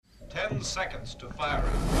10 seconds to fire. 9,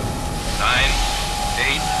 8,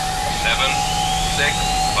 7, 6,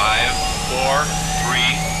 5, 4,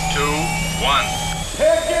 3, 2, 1.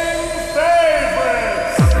 Picking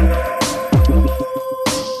favorites!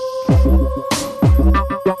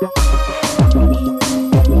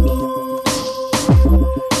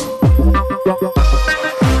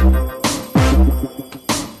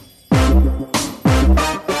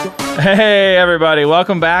 Hey, everybody.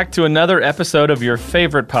 Welcome back to another episode of your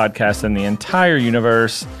favorite podcast in the entire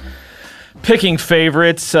universe, Picking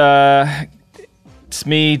Favorites. It's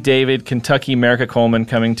me, David, Kentucky America Coleman,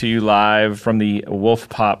 coming to you live from the Wolf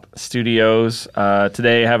Pop Studios.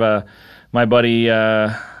 Today I have my buddy,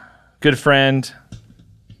 good friend,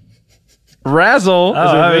 Razzle.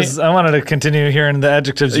 I wanted to continue hearing the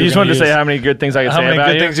adjectives. You just wanted to say how many good things I could say about you? How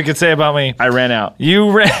many good things you could say about me? I ran out.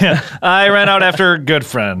 I ran out after good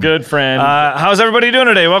friend. Good friend. How's everybody doing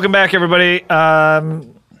today? Welcome back, everybody.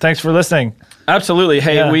 Thanks for listening. Absolutely.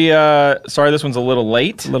 Hey, Yeah. sorry this one's a little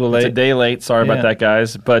late. A little late. It's a day late. Sorry about Yeah. that,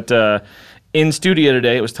 guys. But in studio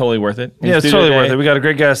today, it was totally worth it. Yeah, it's totally worth it. We got a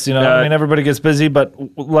great guest. Everybody gets busy, but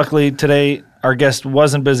luckily today our guest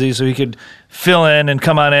wasn't busy, so he could fill in and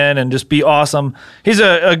come on in and just be awesome. He's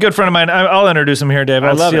a good friend of mine. I'll introduce him here, Dave.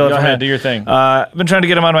 I love it. steal Go from ahead. him. Do your thing. I've been trying to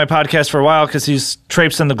get him on my podcast for a while because he's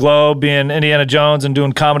traipsing the globe, being Indiana Jones and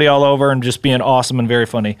doing comedy all over and just being awesome and very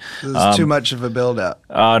funny. This is too much of a build-up.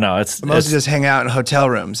 Oh, no. It's Mostly just hang out in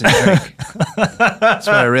hotel rooms and drink. That's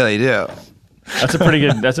what I really do. That's a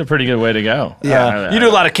pretty good way to go. Yeah. you do a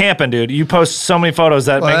lot of camping, dude. You post so many photos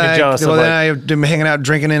that make me jealous. Well, of then I'm hanging out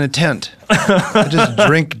drinking in a tent. I just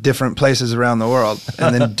drink different places around the world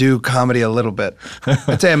and then do comedy a little bit.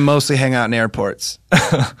 I'd say I mostly hang out in airports.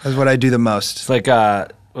 That's what I do the most. It's like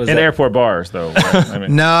In airport bars, though. Right? I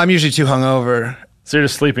mean, No, I'm usually too hungover. so you're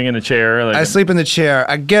just sleeping in a chair. Like, I sleep in the chair.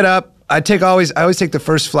 I get up. I always take the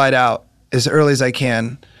first flight out as early as I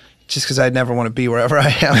can, just because I never want to be wherever I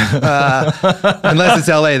am. Unless it's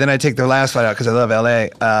LA, then I take the last flight out because I love LA.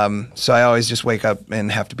 So I always just wake up and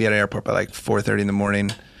have to be at an airport by like 4:30 in the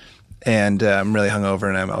morning, and I'm really hungover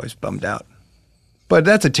and I'm always bummed out. But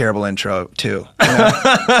that's a terrible intro too. You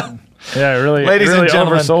know? yeah, really, Ladies really and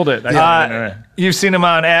gentlemen, oversold it. You've seen him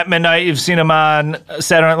on At Midnight. You've seen him on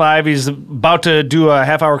Saturday Night Live. He's about to do a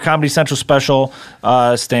half-hour Comedy Central special,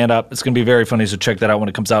 stand-up. It's going to be very funny, so check that out when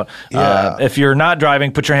it comes out. Yeah. If you're not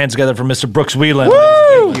driving, put your hands together for Mr. Brooks Wheelan.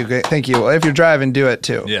 Thank you. Well, if you're driving, do it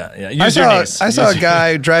too. Yeah. I saw a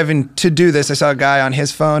guy driving to do this. I saw a guy on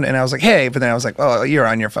his phone, and I was like, "Hey!" But then I was like, "Oh, you're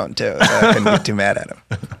on your phone too." So I couldn't get too mad at him.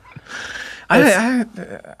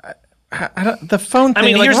 I don't, the phone thing. I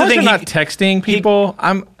mean, like, here's as the long as thing, you're not texting people.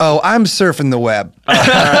 I'm surfing the web.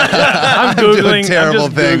 I'm doing googling terrible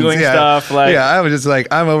I'm just things. Googling Yeah. stuff. Like, yeah, I was just like,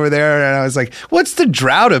 I'm over there, and I was like, "What's the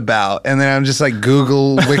drought about?" And then I'm just like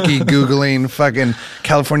googling fucking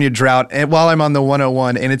California drought, and while I'm on the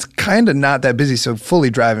 101, and it's kind of not that busy, so fully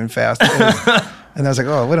driving fast. And I was like,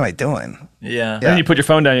 "Oh, what am I doing?" Yeah. And then you put your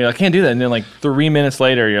phone down. You're like, I can't do that. And then like 3 minutes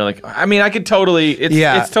later, you're like, I mean, I could totally.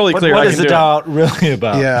 It's totally clear. What I is can the do it. doubt really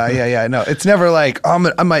about? Yeah. No, it's never like,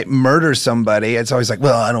 oh, I might murder somebody. It's always like,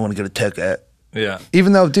 well, I don't want to get a ticket. Yeah.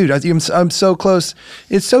 Even though, dude, I'm so close.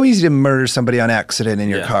 It's so easy to murder somebody on accident in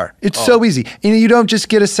your Yeah. car. It's so easy. And you don't just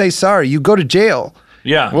get to say sorry. You go to jail.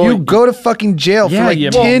 Yeah. You go to fucking jail for like you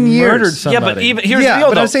 10 years. murdered yeah, but somebody. even here's the yeah, deal,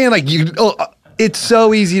 but though. I'm saying like it's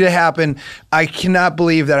so easy to happen. I cannot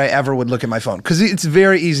believe that I ever would look at my phone because it's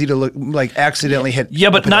very easy to look like accidentally hit. Yeah,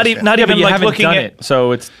 but a not pedestrian. not Yeah, even but you like haven't looking done at it,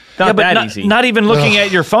 so it's not that easy. Not even looking at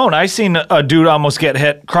your phone. I seen a dude almost get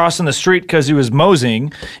hit crossing the street because he was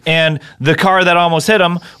moseying, and the car that almost hit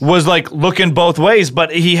him was like looking both ways,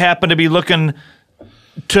 but he happened to be looking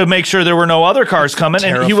to make sure there were no other cars coming,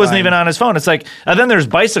 and he wasn't Terrifying. even on his phone. It's like, and then there's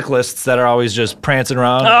bicyclists that are always just prancing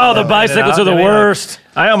around. Oh, the in and bicyclists out. are the I mean, worst.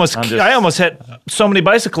 I almost hit so many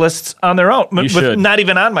bicyclists on their own, with should. not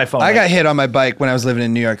even on my phone. I got hit on my bike when I was living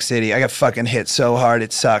in New York City. I got fucking hit so hard.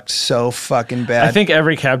 It sucked so fucking bad. I think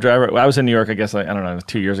every cab driver. I was in New York, I guess, like, I don't know,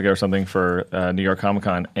 2 years ago or something for New York Comic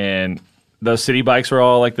Con, and those city bikes were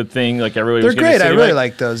all like the thing. Like everybody they're was getting a great. I city really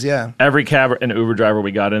bike. like those. Yeah. Every cab and Uber driver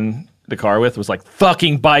we got in the car with was like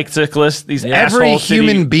fucking bicyclists. These Every asshole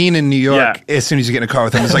human city. being in New York, Yeah. as soon as you get in a car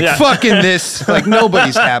with them, is like, Yeah. fucking this. Like,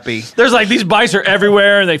 nobody's happy. There's like these bikes are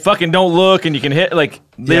everywhere, and they fucking don't look, and you can hit like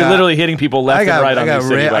they're Yeah. literally hitting people left and right on these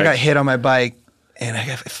city I got bikes. hit on my bike, and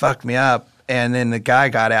it fucked me up. And then the guy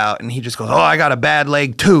got out and he just goes, "Oh, I got a bad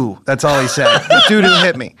leg too." That's all he said. The dude who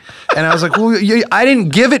hit me. And I was like, "Well, I didn't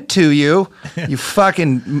give it to you. You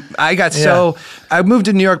fucking." I got so. I moved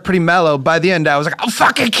to New York pretty mellow. By the end, I was like, "I'll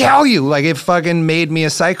fucking kill you!" Like it fucking made me a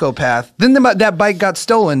psychopath. Then that bike got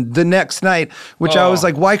stolen the next night, which I was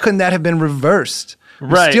like, "Why couldn't that have been reversed?"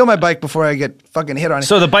 Right. Steal my bike before I get fucking hit on it.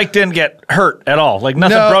 So the bike didn't get hurt at all. Like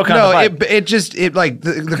nothing broke on the bike. It like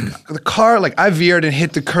the car, like I veered and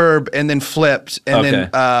hit the curb and then flipped and then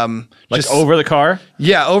Like over the car?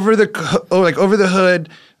 Yeah, over the hood.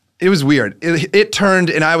 It was weird. It turned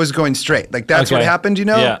and I was going straight. Like that's what Okay. happened, you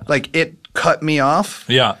know? Yeah. Like it cut me off.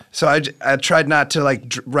 Yeah. So I tried not to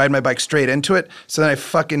like ride my bike straight into it. So then I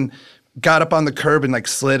fucking got up on the curb and like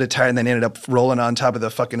slid a tire and then ended up rolling on top of the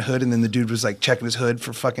fucking hood. And then the dude was like checking his hood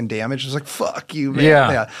for fucking damage. I was like, "Fuck you, man."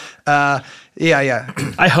 Yeah.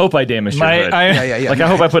 I hope I damaged your hood. Yeah. Like I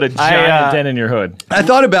hope I put a giant dent in your hood. I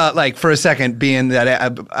thought about like for a second being that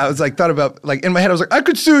I was like thought about like in my head I was like I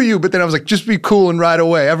could sue you, but then I was like just be cool and ride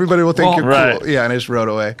away. Everybody will think you're right. cool. Yeah, and I just rode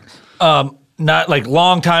away. Not like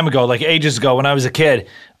long time ago, like ages ago when I was a kid,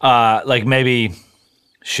 like maybe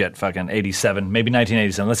fucking 87, maybe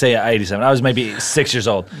 1987. Let's say 87. I was maybe 6 years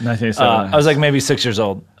old. 1987. I was like maybe 6 years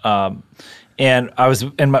old. And I was,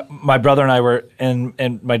 and my brother and I were,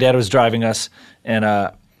 and my dad was driving us,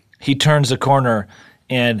 and he turns a corner,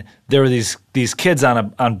 and there were these kids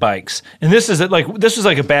on bikes, and this was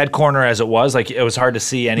like a bad corner as it was, like it was hard to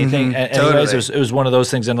see anything. Anyways, totally. it was one of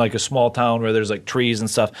those things in like a small town where there's like trees and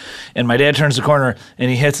stuff, and my dad turns the corner and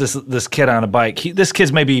he hits this kid on a bike. This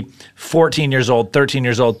kid's maybe 14 years old, 13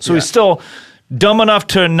 years old, so he's still dumb enough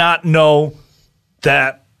to not know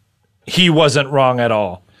that he wasn't wrong at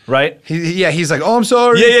all. Right? He's like, "Oh, I'm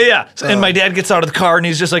sorry." Yeah. And my dad gets out of the car and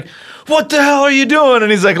he's just like, "What the hell are you doing?"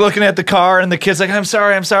 And he's like looking at the car and the kid's like, I'm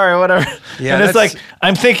sorry, whatever. Yeah, and it's like,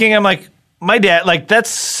 I'm like, my dad, like, that's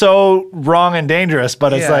so wrong and dangerous,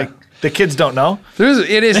 but it's Yeah. like, the kids don't know.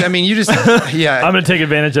 It is. I mean, you just, yeah. I'm going to take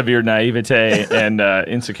advantage of your naivete and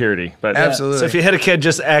insecurity. But Absolutely. So if you hit a kid,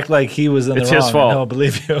 just act like he was in It's the wrong. his fault. And he'll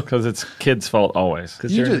believe you. Because it's kids' fault always.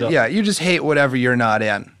 You just hate whatever you're not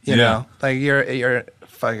in. You Yeah. know, like you're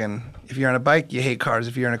fucking. If you're on a bike, you hate cars.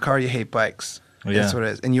 If you're in a car, you hate bikes. Yeah. That's what it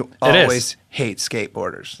is. And you It is. always hate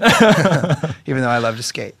skateboarders, even though I love to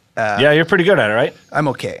skate. Yeah, you're pretty good at it, right? I'm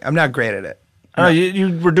okay. I'm not great at it. I know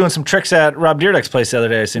you were doing some tricks at Rob Dyrdek's place the other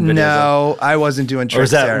day. I seen videos. No, I wasn't doing tricks Or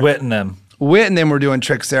was that there. Whit and them? Whit and them were doing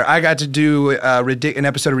tricks there. I got to do an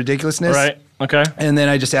episode of Ridiculousness. Right. Okay. And then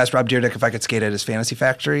I just asked Rob Dyrdek if I could skate at his Fantasy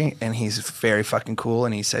Factory, and he's very fucking cool,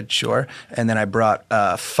 and he said sure. And then I brought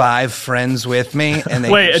 5 friends with me. And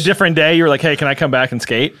they Wait, a different day you were like, "Hey, can I come back and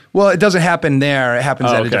skate?" Well, it doesn't happen there. It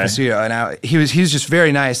happens at a okay. different studio. And he was just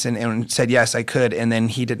very nice and said yes, I could. And then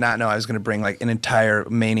he did not know I was going to bring like an entire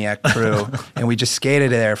maniac crew, and we just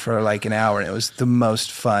skated there for like an hour, and it was the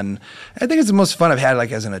most fun. I think it's the most fun I've had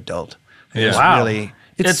like as an adult. It was Wow. really.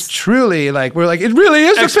 It's truly like we're like it really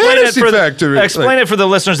is a fantasy factory. Explain it for the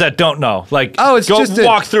listeners that don't know. Like, Oh, it's go just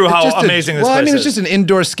walk through how amazing this place is. Well, I mean, it's just an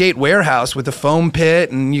indoor skate warehouse with a foam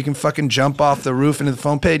pit, and you can fucking jump off the roof into the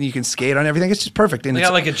foam pit, and you can skate on everything. It's just perfect. And They it's,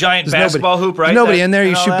 got like a giant there's basketball hoop, right? There's nobody That- in there. You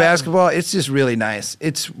and all shoot that? basketball. It's just really nice.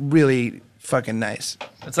 It's really fucking nice.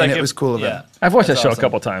 It's like and it was cool of yeah. him. I've watched that show awesome. a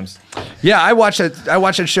couple times. Yeah, I watched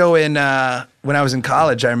that show in when I was in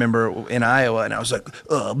college. I remember in Iowa, and I was like,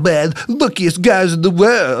 "Oh man, luckiest guys in the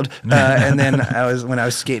world." And then when I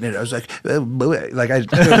was skating it, I was like, "Oh, boy." Like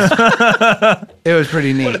it was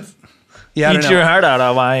pretty neat. Yeah, I don't Eat know. your heart out,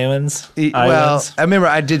 Iowans. Well, I remember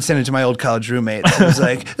I did send it to my old college roommates. I was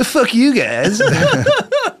like, "Fuck you guys,"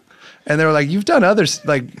 and they were like, "You've done others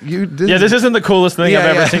like you." This isn't the coolest thing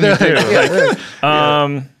I've ever seen you do.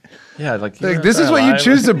 Like, this is what you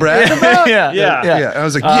choose to brag about. Yeah. And I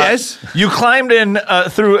was like, "Yes." You climbed in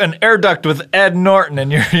through an air duct with Ed Norton, and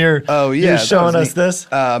you're Oh yeah, you're that showing was us this.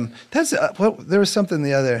 That's there was something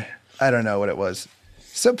the other. I don't know what it was.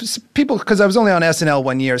 Some people, because I was only on SNL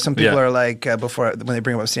 1 year. Some people Yeah. are like, before when they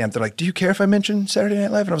bring up Sam, they're like, "Do you care if I mention Saturday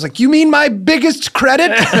Night Live?" And I was like, "You mean my biggest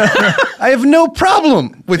credit? I have no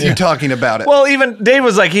problem with you talking about it." Well, even Dave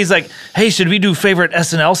was like, he's like, "Hey, should we do favorite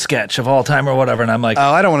SNL sketch of all time or whatever?" And I'm like,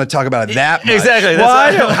 oh, I don't want to talk about it that much. exactly. Well,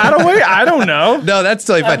 That's how do we? I don't know. No, that's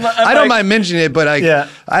totally fine. I'm I don't like- mind mentioning it, but I Yeah.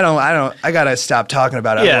 gotta stop talking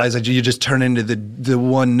about it. Yeah. Otherwise, you just turn into the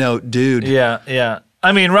one note dude. yeah.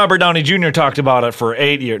 I mean, Robert Downey Jr. talked about it for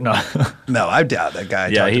 8 years. No, No, I doubt that guy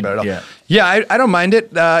Yeah, talked he- about it at all. yeah. Yeah, I don't mind it.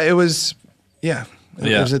 It was, It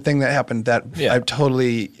Yeah. was a thing that happened that Yeah. I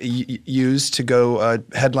totally used to go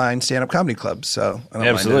headline stand-up comedy clubs. So I don't mind it at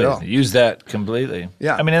all. Absolutely. Use that completely.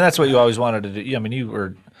 Yeah. I mean, and that's what you always wanted to do. I mean, you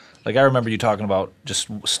were Like I remember you talking about just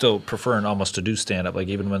still preferring almost to do stand up. Like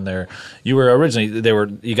even when you were originally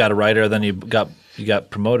you got a writer, then you got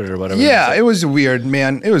promoted or whatever. Yeah, it was weird,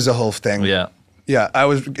 man. It was a whole thing. Yeah. Yeah,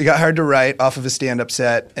 it got hard to write off of a stand-up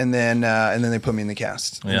set, and then they put me in the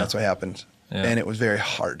cast. And Yeah. that's what happened. Yeah. And it was very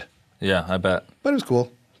hard, Yeah, I bet. but it was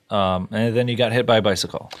cool. And then you got hit by a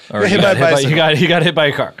bicycle. Or Hit by a bicycle. You got hit by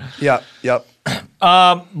a car. Yeah, yep.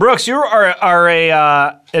 Brooks, you are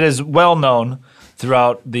a. It is well known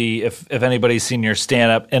throughout if anybody's seen your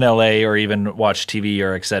stand up in LA or even watched TV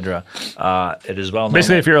or etc. It is well known.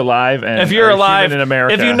 Basically, if you're alive and If you're are alive human in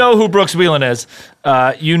America, if you know who Brooks Wheelan is,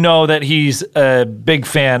 you know that he's a big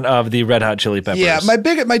fan of the Red Hot Chili Peppers. Yeah,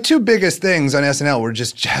 my two biggest things on SNL were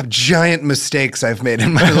just giant mistakes I've made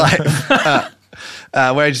in my life.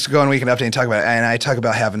 Where I just go on Weekend Update and talk about it, and I talk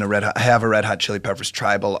about having a Red Hot Chili Peppers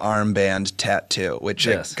tribal armband tattoo, which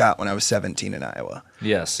Yes. I got when I was 17 in Iowa.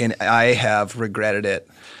 Yes. And I have regretted it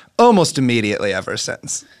almost immediately ever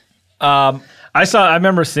since. I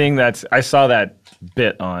remember seeing that. I saw that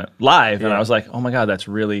bit on live, and I was like, "Oh my god, that's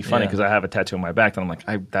really funny!" Yeah. Because I have a tattoo on my back, and I'm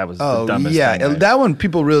like, "That was the Oh dumbest yeah, thing." that one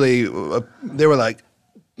people really they were like,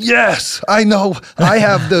 "Yes, I know. I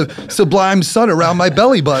have the Sublime Sun around my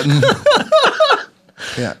belly button."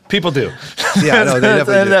 Yeah, People do. yeah, no, they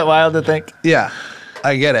definitely Isn't do. that wild to think? Yeah,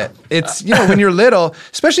 I get it. It's, when you're little,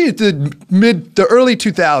 especially at the early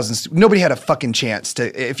 2000s, nobody had a fucking chance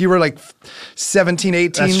to, if you were like 17,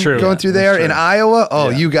 18 That's true. going Yeah, through that's there true. in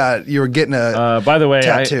Iowa, you were getting a by the way,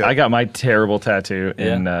 tattoo. I got my terrible tattoo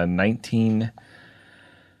in Yeah. 1990.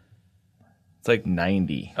 It's like,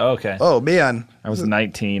 90. okay. Oh man. I was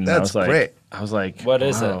 19. And That's I was like, great. I was like, What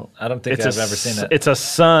is wow. it? I don't think It's I've ever seen it. It's a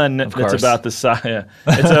sun that's course. about the size. Yeah.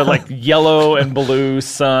 It's a like yellow and blue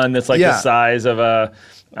sun that's like Yeah. the size of a,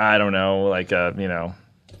 I don't know, like a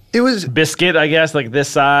It was biscuit, I guess, like this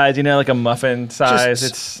size, like a muffin size.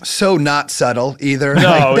 just It's so not subtle either.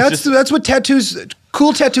 No, Like, it's that's what tattoos.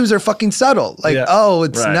 Cool tattoos are fucking subtle. Like, Yeah.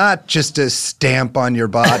 it's Right. not just a stamp on your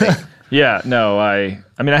body. yeah, no, I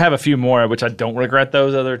mean, I have a few more, which I don't regret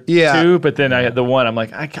those other Yeah. two, but then I had the one, I'm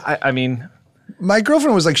like, I mean, My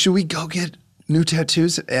girlfriend was like, "Should we go get new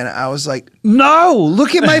tattoos?" And I was like, "No,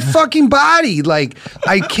 look at my fucking body. Like,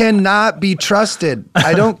 I cannot be trusted.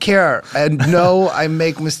 I don't care. And no, I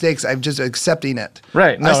make mistakes. I'm just accepting it."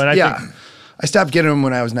 Right. No, and I think- I stopped getting them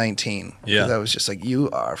when I was 19. Yeah. Because I was just like,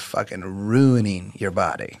 you are fucking ruining your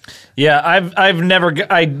body. Yeah, I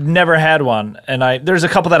never had one, and there's a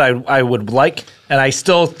couple that I would like, and I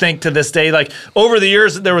still think to this day, like over the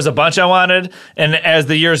years there was a bunch I wanted, and as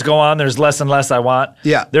the years go on, there's less and less I want.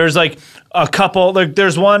 Yeah. There's like a couple. Like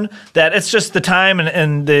there's one that it's just the time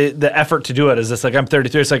and the effort to do it. Is this like I'm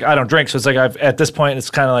 33? It's like I don't drink, so it's like at this point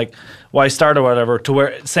it's kind of like why start or whatever. To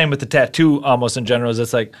where same with the tattoo almost in general is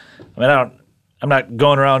it's like I'm not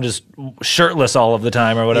going around just shirtless all of the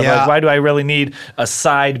time or whatever. Yeah. Like, why do I really need a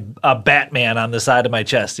Batman on the side of my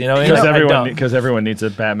chest? You know, because everyone needs a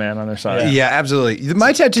Batman on their side. Yeah, absolutely.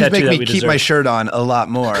 My tattoos Tattoo make that me we keep my deserve. shirt on a lot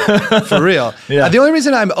more, for real. Yeah. The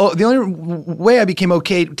only way I became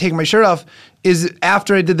okay taking my shirt off is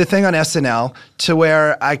after I did the thing on SNL to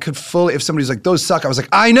where I could fully, if somebody's like, "Those suck," I was like,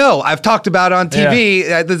 "I know, I've talked about it on TV.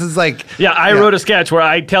 This is like." Yeah, I wrote a sketch where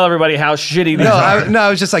I tell everybody how shitty these are. I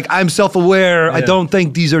was just like, I'm self-aware. I don't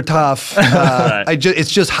think these are tough.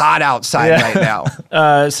 It's just hot outside right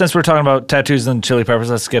now. Since we're talking about tattoos and Chili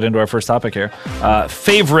Peppers, let's get into our first topic here.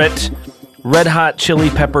 Favorite Red Hot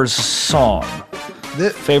Chili Peppers song.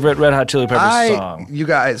 Favorite Red Hot Chili Peppers song. You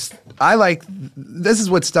guys, this is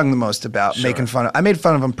what stung the most about making fun of. I made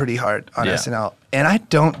fun of them pretty hard on Yeah. SNL, and I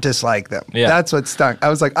don't dislike them. Yeah. That's what stung. I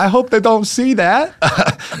was like, I hope they don't see that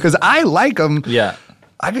because I like them. Yeah.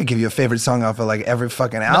 I could give you a favorite song off of like every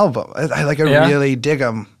fucking album. I Yeah? really dig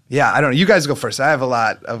them. Yeah, I don't know. You guys go first. I have a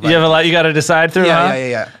lot of. You have a lot you got to decide through, Yeah, huh?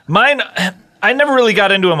 yeah. Mine, I never really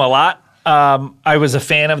got into them a lot. I was a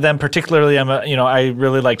fan of them, particularly. I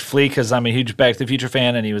really liked Flea because I'm a huge Back to the Future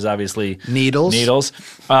fan, and he was obviously Needles.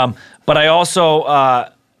 But I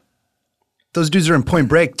also, Those dudes are in Point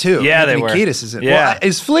Break too. Yeah, they Anthony were. Kiedis is in. Yeah. Well,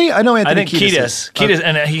 is Flea? I know I Anthony think Kiedis. is. Kiedis,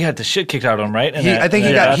 and he had the shit kicked out of him, right? I think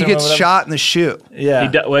he gets shot in the shoe.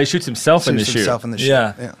 Yeah, He shoots himself in the Shoots shoe. himself in the shoe.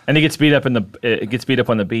 Yeah. And he gets beat up on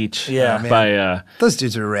the beach. Yeah. man. by Those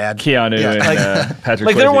dudes are rad. Keanu Yeah. and Patrick.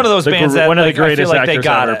 like, they're Swayze. one of those bands that, one of the like, I feel greatest like they actors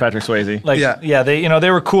got ever, it. Patrick Swayze. like Yeah.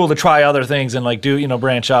 they were cool to try other things and like do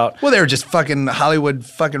branch out. Well, they were just fucking Hollywood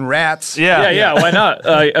fucking rats. yeah. Why not?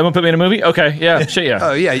 I'm gonna put me in a movie. Okay, yeah, shit, yeah.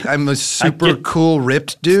 Oh yeah, I'm a super get cool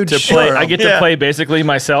ripped dude. to Sure. play, I get to play basically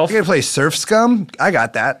myself. I get to play Surf Scum. I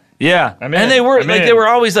got that. Yeah, I'm and in. they were I'm like in. they were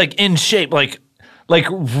always like in shape, like like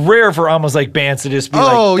rare for almost like bands to just be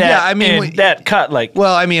Oh, like that. yeah, I mean, and that cut like.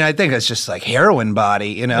 Well, I mean, I think it's just like heroin body,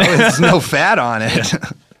 you know? There's no fat on it.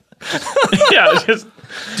 Yeah, it's just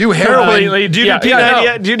Do heroin. completely. Do you yeah, do P90?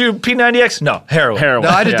 yeah, no. Do you do P90X? No, heroin. Heroin. No,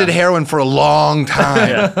 I just yeah. did heroin for a long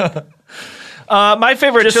time. My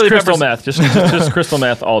favorite Just Chili crystal Peppers. meth. Just crystal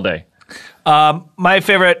meth all day. My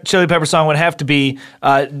favorite Chili Pepper song would have to be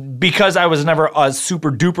because I was never a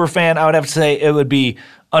super duper fan. I would have to say it would be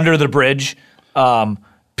 "Under the Bridge,"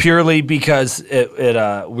 purely because it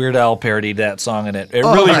Weird Al parodied that song and it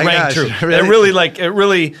Oh really my rang gosh, true. really? It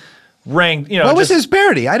really rang. You know, What was just- his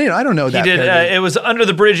parody? I don't know that He did. parody. It was "Under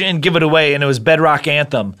the Bridge" and "Give It Away," and it was Bedrock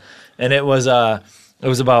Anthem, and it was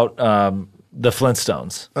about the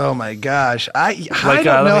Flintstones. Oh my gosh! I Like, don't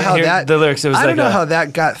let know me how hear that. the lyrics. It was I don't like know how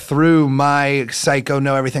that got through my psycho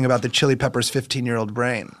know everything about the Chili Peppers 15-year-old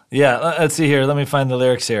brain. Yeah, let's see here. Let me find the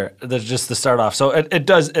lyrics here. That's just to start off. So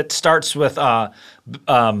it starts with I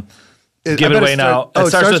Give It better Away Now. Oh, It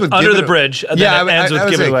starts with Under Give the It- Bridge, and Yeah, then it ends with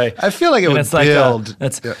was Give It like, Away. I feel like it And would it's like build.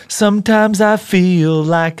 it's sometimes I feel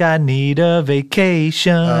like I need a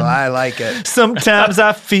vacation. Oh, I like it. Sometimes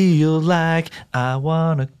I feel like I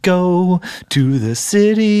wanna go to the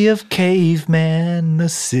city of caveman, the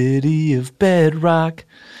city of bedrock.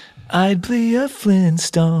 I'd be a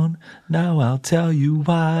Flintstone. Now I'll tell you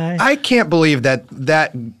why. I can't believe that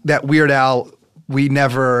Weird Al. We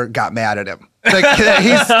never got mad at him. Like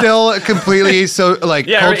he's still completely so like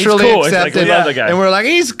Yeah, he's culturally cool. It's like, accepted, we love the guy. and we're like,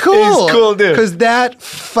 he's cool, He's cool, dude. Because that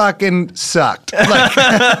fucking sucked.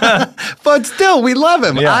 Like, but still, we love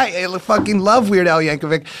him. Yeah. I fucking love Weird Al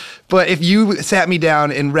Yankovic. But if you sat me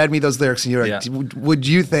down and read me those lyrics, and you're like, Yeah. would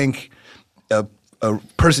you think a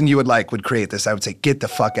person you would like would create this? I would say, get the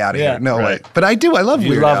fuck out of Yeah, here. No right. way. But I do. I love You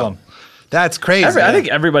Weird love Al. him. That's crazy. I man. think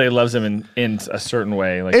everybody loves him in a certain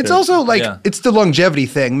way. Like It's they're- also like Yeah. it's the longevity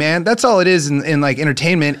thing, man. That's all it is in like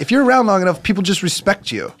entertainment. If you're around long enough, people just respect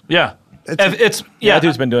you. Yeah. It's- It's yeah, yeah,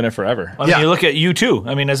 dude's been doing it forever. I mean, Yeah. you look at U2.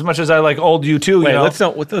 I mean, as much as I like old U2, Wait, you know, let's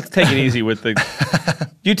take it easy with the.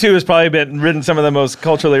 U2 has probably written some of the most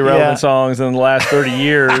culturally relevant Yeah. songs in the last 30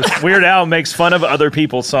 years. Weird Al makes fun of other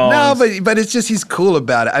people's songs. No, but it's just he's cool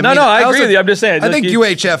about it. I No, I agree with you. I'm just saying, I just think you-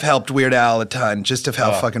 UHF helped Weird Al a ton, just of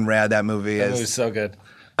how fucking rad that movie it was is. so good.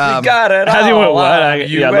 You got it. How do you all, what?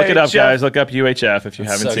 Yeah, look it up, UHF. guys. Look up UHF if you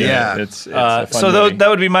haven't so seen good. Yeah. it. It's a fun So movie. that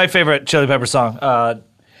would be my favorite Chili Pepper song.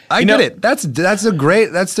 I know- get it. That's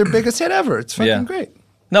their biggest hit ever. It's fucking Yeah. great.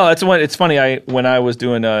 No, it's funny. When I was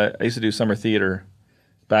doing I used to do summer theater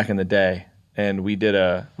back in the day, and we'd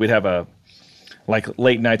have a like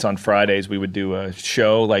late nights on Fridays. We would do a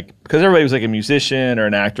show because everybody was like a musician or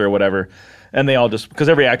an actor or whatever, and they all just because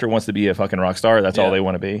every actor wants to be a fucking rock star. That's all Yeah. they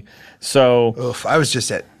want to be. So Oof, I was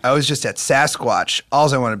just at Sasquatch.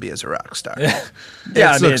 All I want to be is a rock star.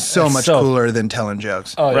 Yeah, it I mean, looks so it's much so- cooler than telling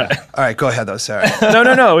jokes. oh, right. All right, go ahead though. Sorry.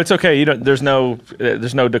 no, it's okay. You don't. There's no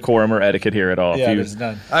decorum or etiquette here at all. yeah, If you- there's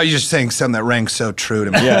none. I was just saying something that rang so true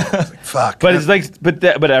to me. Yeah. It's like, fuck. But it's like,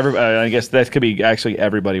 I guess that could be actually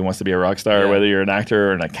everybody wants to be a rock star, Yeah. whether you're an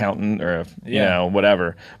actor or an accountant or you Yeah. know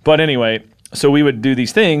whatever. But anyway, so we would do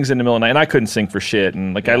these things in the middle of the night, and I couldn't sing for shit.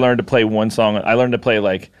 And like I learned to play one song. I learned to play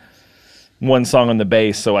like one song on the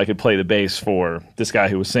bass, so I could play the bass for this guy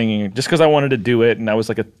who was singing, just because I wanted to do it. And I was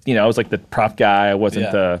like I was like the prop guy. I wasn't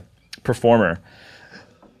Yeah. the performer.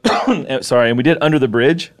 Sorry, and we did Under the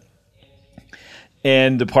Bridge.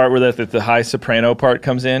 And the part where the high soprano part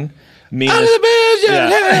comes in, me and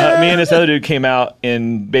me and this other dude came out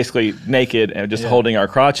in basically naked and just holding our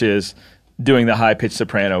crotches, doing the high pitched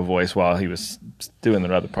soprano voice while he was doing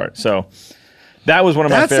the other part. So that was one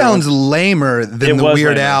of my that favorite. sounds lamer than the was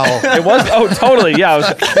Weird lamer. Al. It was totally. Yeah, I was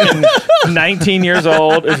fucking 19 years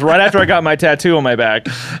old. It was right after I got my tattoo on my back.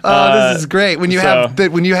 Oh, this is great. When you so-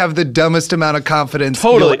 have the dumbest amount of confidence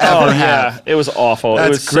Totally. you'll ever Oh have. yeah, it was awful. It That's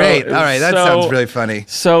was great. So, it All was right, that so- sounds really funny.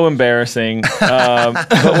 So embarrassing.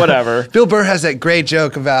 But whatever. Bill Burr has that great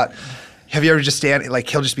joke about. Have you ever just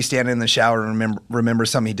he'll just be standing in the shower and remember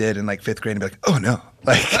something he did in like 5th grade and be like, oh no.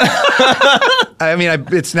 Like, I mean,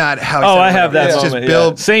 it's not how. Oh, I have that It's moment. just yeah.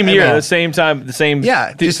 Bill. Same I year, mean, the same time, the same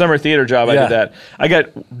Yeah, just- summer theater job. I Yeah. did that. I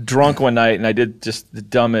got drunk one night and I did just the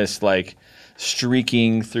dumbest, like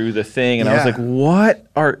streaking through the thing, and I was Yeah. like, "What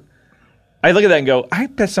are?" I look at that and go, "I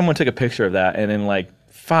bet someone took a picture of that," and in like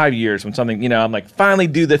 5 years, when something, I'm like, finally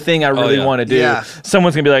do the thing I really yeah. want to do. Yeah.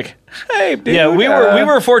 Someone's gonna be like, "Hey, dude." Yeah, we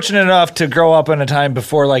were fortunate enough to grow up in a time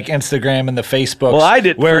before like Instagram and the Facebook. Well, I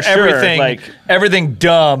did, where for sure, everything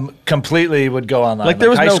dumb completely would go online. Like there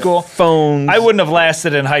was high no school phones. I wouldn't have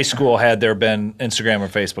lasted in high school had there been Instagram or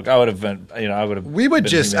Facebook. I would have been, I would have. We would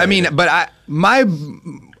been just. I mean, humiliated. but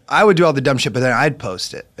I would do all the dumb shit, but then I'd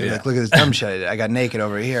post it. I'd be Yeah. like, look at this dumb shit I did. I got naked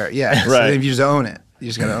over here. Yeah. So Right. then you just own it. You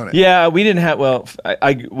just gotta own it. Yeah, we didn't have. Well,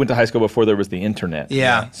 I went to high school before there was the internet.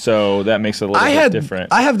 Yeah. So that makes it a little bit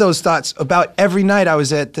different. I have those thoughts about every night I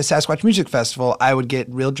was at the Sasquatch Music Festival. I would get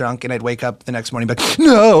real drunk and I'd wake up the next morning and be like,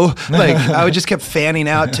 no. Like, I would just kept fanning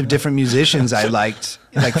out to different musicians I liked.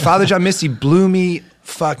 Like, Father John Misty blew me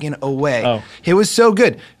fucking away. Oh. It was so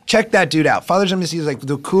good. Check that dude out. Father John Misty is like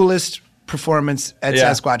the coolest performance at Yeah.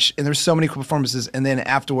 Sasquatch, and there's so many cool performances. And then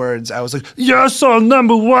afterwards, I was like, "You're song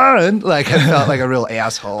number one." Like, I felt like a real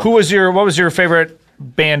asshole. What was your favorite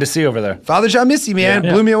band to see over there? Father John Misty, man,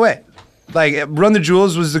 Yeah. blew me away. Like, Run the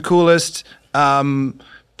Jewels was the coolest. Run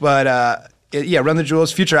the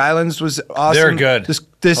Jewels. Future Islands was awesome. They're good.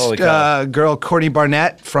 This Holy cow. girl, Courtney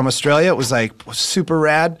Barnett from Australia, was super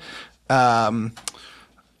rad.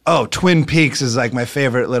 Twin Peaks is like my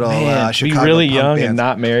favorite little Man, to be Chicago really punk young band. and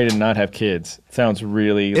not married and not have kids sounds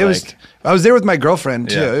really. It was. I was there with my girlfriend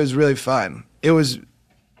too. Yeah. It was really fun. It was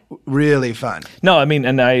really fun. No, I mean,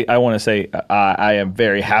 and I want to say I am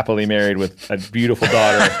very happily married with a beautiful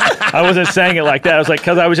daughter. I wasn't saying it like that. I was like,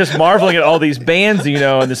 because I was just marveling at all these bands,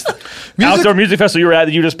 and this outdoor music festival you were at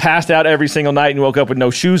that you just passed out every single night and woke up with no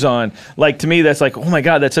shoes on. Like, to me, that's like, oh my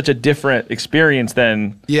God, that's such a different experience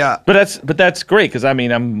than. Yeah. But that's great because I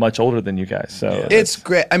mean, I'm much older than you guys. So It's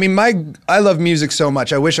great. I mean, I love music so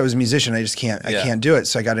much. I wish I was a musician. I just can't. I Yeah. can't do it.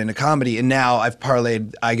 So I got into comedy, and now I've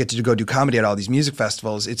parlayed. I get to go do comedy at all these music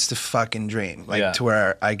festivals. It's the fucking dream. Like, Yeah. to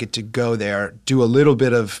where I get to go there, do a little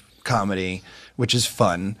bit of comedy, which is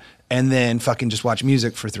fun, and then fucking just watch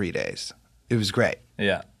music for 3 days. It was great.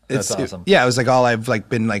 Yeah, that's awesome. It was like all I've like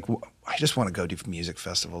been like. I just want to go do music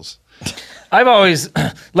festivals. I've always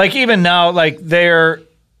like even now like they're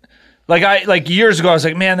like years ago I was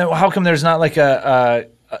like, man, how come there's not like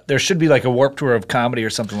there should be like a Warped Tour of comedy or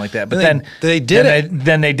something like that. But Then they did it.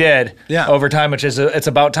 Then they did. Yeah. Over time, which is it's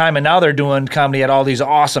about time, and now they're doing comedy at all these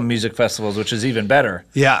awesome music festivals, which is even better.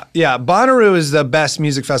 Yeah. Bonnaroo is the best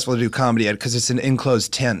music festival to do comedy at because it's an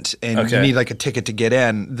enclosed tent and you Okay. need like a ticket to get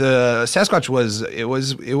in. The Sasquatch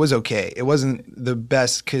was okay. It wasn't the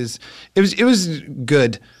best because it was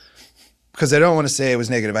good. Because I don't want to say it was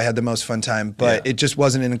negative. I had the most fun time, but Yeah. it just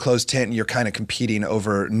wasn't an enclosed tent and you're kind of competing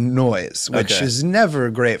over noise, which Okay. is never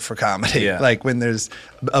great for comedy. Yeah. Like when there's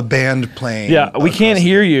a band playing. yeah, we can't across-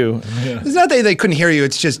 hear you. It's not that they couldn't hear you.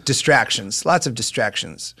 It's just distractions. Lots of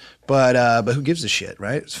distractions. But who gives a shit,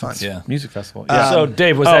 right? It's fun. Yeah. Music festival. Yeah. So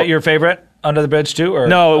Dave, was oh. that your favorite Under the Bridge too? Or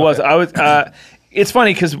No, it was. I was. It's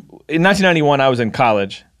funny because in 1991 I was in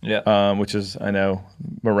college. Yeah. Which is, I know,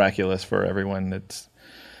 miraculous for everyone that's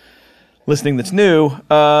listening that's new.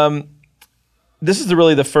 This is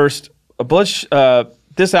really the first.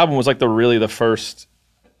 This album was like the first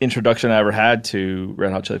introduction I ever had to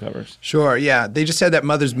Red Hot Chili Peppers. Sure, yeah. They just had that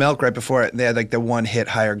Mother's Milk right before it. They had like the one hit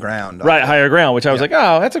Higher Ground. Right, Higher Ground, which I was like,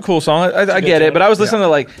 oh, that's a cool song. I get it. But I was listening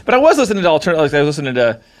to I was listening to alternative. Like I was listening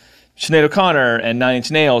to Sinead O'Connor and Nine Inch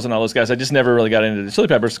Nails and all those guys. I just never really got into the Chili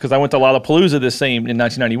Peppers because I went to Lollapalooza in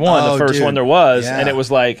 1991, Oh, the first dude. one there was, Yeah. and it was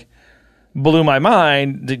like blew my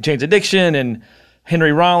mind. The Jane's Addiction and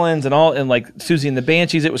Henry Rollins and all, and like Susie and the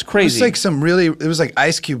Banshees. It was It crazy. was like it was like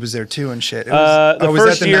Ice Cube was there too and shit. It the was, was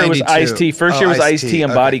first that the year was 92? Ice-T. First year was Ice-T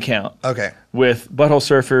and okay. Body Count. Okay. With Butthole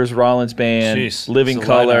Surfers, Rollins Band, Jeez, Living it's a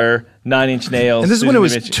lineup. Color, Nine Inch Nails. And this is Susie when it and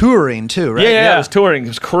was the Banshees. touring too, right? Yeah, it was touring. It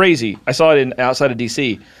was crazy. I saw it outside of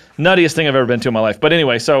DC. Nuttiest thing I've ever been to in my life. But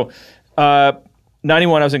anyway, so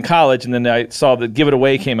 91, I was in college, and then I saw the Give It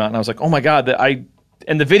Away came out, and I was like, oh my God.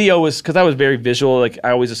 And the video was, because I was very visual, like I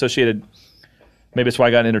always associated, maybe it's why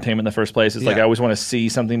I got in entertainment in the first place. It's like Yeah. I always want to see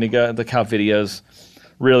something to go, like how videos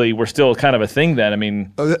really were still kind of a thing then. I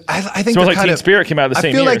mean, I think Smells they're Like kind Teen of, Spirit came out the same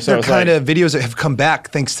I feel year, like so they're it's kind like- of videos that have come back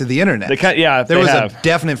thanks to the internet. there there was have. a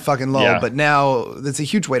definite fucking lull, Yeah. but now it's a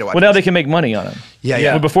huge way to watch. Well, now it. they can make money on them. Yeah.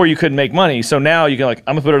 Well, before you couldn't make money, so now you can I'm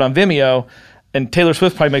gonna put it on Vimeo, and Taylor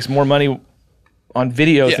Swift probably makes more money on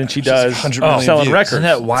videos than she she's like does 100 million selling views. records. Isn't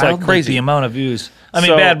that wild? It's like crazy. The amount of views. I mean,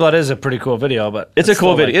 So- Bad Blood is a pretty cool video, but It's a cool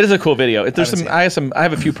still video. like- It is a cool video. There's haven't I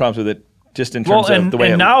have a few problems with it, just in Well, terms of and, the way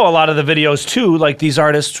and it now a lot of the videos too, like these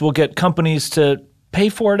artists will get companies to pay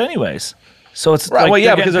for it anyways. So it's Right, like well, yeah,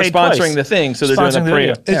 getting because they're paid sponsoring twice. the thing, so they're doing Sponsoring the pre-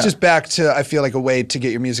 video. It's Yeah. just back to, I feel like, a way to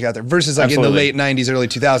get your music out there versus like in the Absolutely. late 90s, early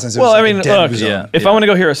 2000s. It Well, was I like a mean, dead look, zone. if I want to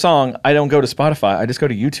go hear a song, I don't go to Spotify. I just go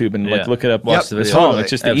to YouTube and Yeah. look it up, Watch the the video. song. Totally. It's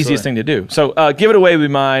just the Absolutely. easiest thing to do. So, Give It Away would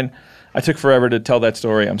be mine. I took forever to tell that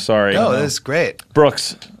story. I'm sorry. Oh, that's great.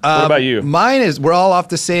 Brooks, what about you? Mine is, we're all off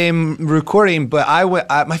the same recording, but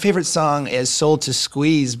my favorite song is Soul to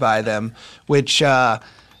Squeeze by them, which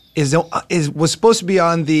was supposed to be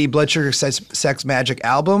on the Blood Sugar Sex Magic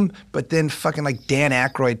album, but then fucking like Dan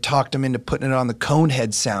Aykroyd talked him into putting it on the Conehead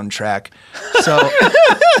soundtrack.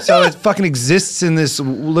 So it fucking exists in this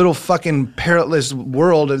little fucking perilous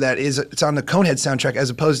world that it's on the Conehead soundtrack as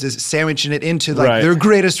opposed to sandwiching it into like Right. their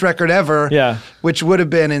greatest record ever. Yeah. Which would have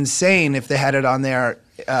been insane if they had it on there.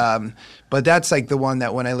 But that's like the one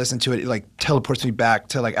that when I listen to it like teleports me back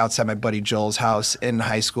to like outside my buddy Joel's house in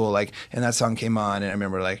high school, like, and that song came on, and I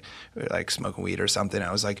remember like we were, like smoking weed or something. I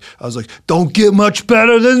was like, don't get much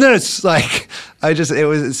better than this. Like, it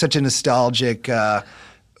was such a nostalgic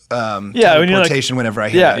when you're like- teleportation whenever I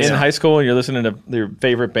hear Yeah, it. in high school, and you're listening to your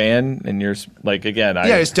favorite band, and you're like, again,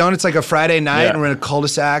 Yeah, it's stoned. It's like a Friday night, Yeah. and we're in a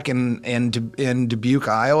cul-de-sac in Dubuque,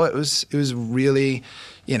 Iowa. It was really,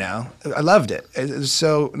 I loved it. It was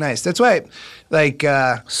so nice. That's why, like,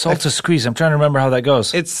 Salt to Squeeze. I'm trying to remember how that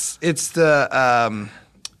goes. it's the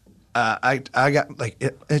I got like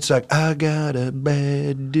it's like I got a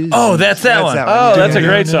bad disease. Oh, that's that one. Oh, that's a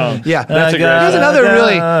great song. Yeah, That's a great There's song. another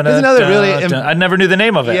really. I never knew the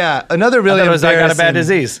name of it. Yeah, another really I thought it was I Got a Bad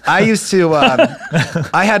embarrassing- Disease. I used to.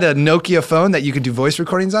 I had a Nokia phone that you could do voice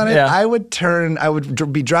recordings on it. Yeah. I would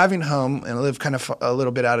be driving home and live kind of a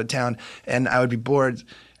little bit out of town, and I would be bored.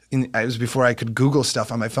 It was before I could Google stuff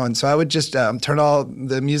on my phone, so I would just turn all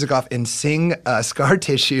the music off and sing Scar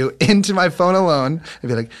Tissue into my phone alone. I'd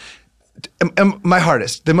be like. My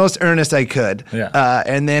hardest, the most earnest I could, Yeah.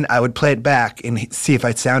 and then I would play it back and see if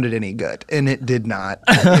it sounded any good, and it did not.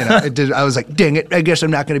 It did. I was like, "Dang it! I guess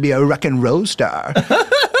I'm not going to be a rock and roll star."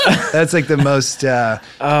 That's like the most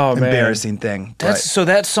embarrassing thing. So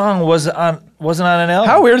that song wasn't on an album.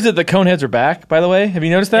 How weird is it the Coneheads are back, by the way? Have you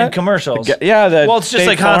noticed that? In commercials. Yeah. Well, it's just State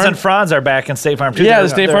like Hans Farm. and Franz are back in State Farm too. Yeah, They're- the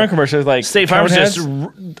State they're- Farm commercials, like State Farm's Coneheads.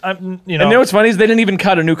 just, And you know what's funny is they didn't even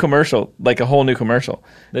cut a new commercial, like a whole new commercial.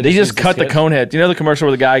 They just used the cut the skit. Conehead. You know the commercial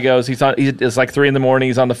where the guy goes, it's like 3 a.m,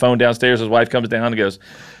 he's on the phone downstairs, his wife comes down and goes,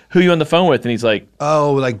 "Who you on the phone with?" And he's like,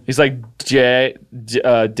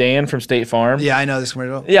 Dan from State Farm. yeah, I know this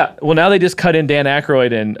commercial. Yeah. Well, now they just cut in Dan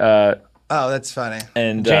Aykroyd and Oh, that's funny.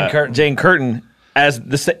 Jane Curtin as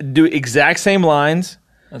do exact same lines.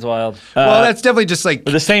 That's wild. Well, that's definitely just like.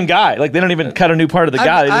 The same guy. Like they don't even cut a new part of the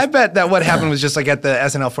guy. They I just- bet that what happened was just like at the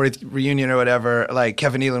SNL 40th reunion or whatever. Like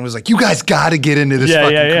Kevin Nealon was like, "You guys got to get into this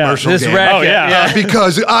fucking commercial This game." racket. Oh yeah.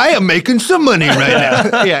 Because I am making some money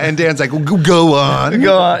right now. Yeah, and Dan's like, "Go on,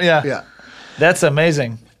 Go on, yeah. yeah." That's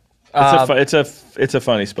amazing. It's a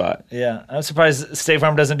funny spot. Yeah, I'm surprised State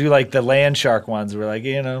Farm doesn't do like the land shark ones. We're like,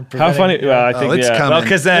 How preventing- funny? Well, I think it's yeah. coming. Well,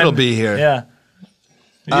 because then It'll be here. Yeah.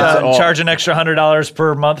 all- Charge an extra $100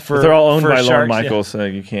 per month for. They're all owned for by Lorne sharks. Michaels, so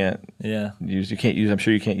you can't Yeah. use. I'm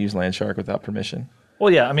sure you can't use Land Shark without permission.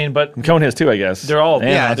 Well, yeah. I mean, but And Coneheads too, I guess. They're all- And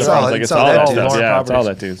Yeah, they're it's all- like it's all that that dudes. stuff. Lorne Yeah, it's all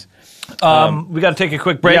properties. that dudes. we got to take a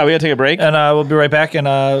quick break. Yeah, we gotta take a break. and we'll be right back and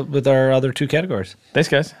with our other two categories. Thanks,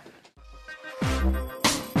 guys.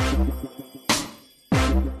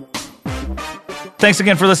 Thanks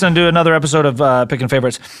again for listening to another episode of Picking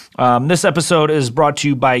Favorites. This episode is brought to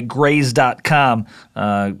you by Graze.com.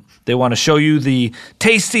 They want to show you the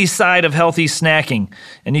tasty side of healthy snacking,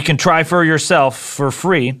 and you can try for yourself for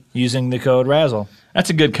free using the code Razzle.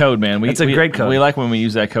 That's a good code, man. That's a great code. We like when we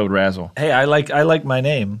use that code Razzle. Hey, I like my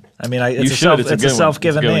name. I mean, it's You a should. It's a good one.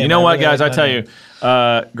 self-given It's a good one. name. You know I what, really guys? like I my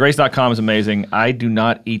tell name. you, Grace.com is amazing. I do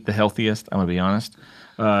not eat the healthiest. I'm gonna be honest,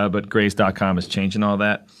 but Grace.com is changing all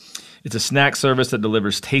that. It's a snack service that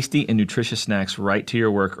delivers tasty and nutritious snacks right to your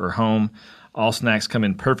work or home. All snacks come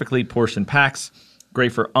in perfectly portioned packs,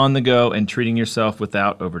 great for on the go and treating yourself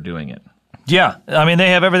without overdoing it. Yeah, I mean, they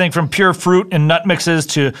have everything from pure fruit and nut mixes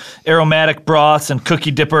to aromatic broths and cookie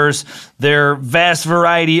dippers. Their vast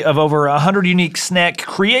variety of over 100 unique snack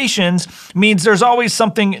creations means there's always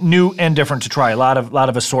something new and different to try. A lot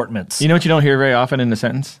of assortments. You know what you don't hear very often in a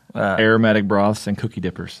sentence? Aromatic broths and cookie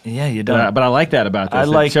dippers. Yeah, you don't. But I like that about this.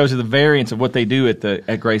 I It shows you the variance of what they do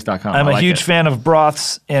at Grace.com. I'm I a like huge it. fan of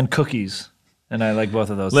broths and cookies, and I like both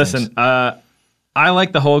of those Listen, things. I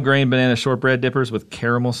like the whole grain banana shortbread dippers with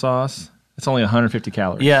caramel sauce. It's only 150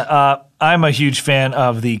 calories. Yeah, I'm a huge fan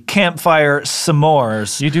of the campfire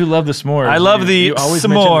s'mores. You do love the s'mores. I love the you always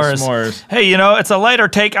mention s'mores. the s'mores. Hey, it's a lighter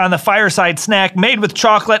take on the fireside snack made with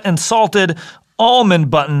chocolate and salted almond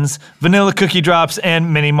buttons, vanilla cookie drops,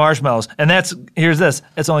 and mini marshmallows. And here's this.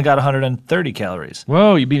 It's only got 130 calories.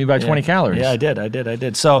 Whoa, you beat me by 20 calories. Yeah, I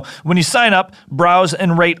did. So when you sign up, browse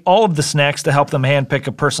and rate all of the snacks to help them handpick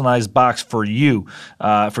a personalized box for you,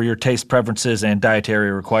 for your taste preferences and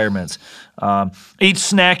dietary requirements. Each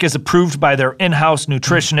snack is approved by their in-house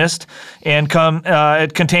nutritionist, and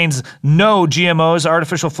it contains no GMOs,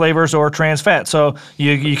 artificial flavors, or trans fat. So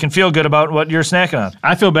you can feel good about what you're snacking on.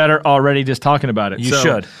 I feel better already just talking about it. You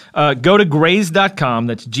should. Go to graze.com,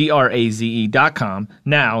 that's graze.com,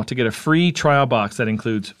 now to get a free trial box that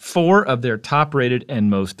includes 4 of their top-rated and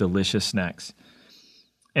most delicious snacks.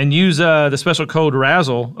 And use the special code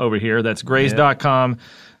RAZZLE over here, that's graze.com,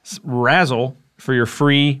 RAZZLE, for your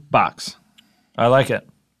free box. I like it.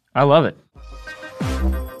 I love it.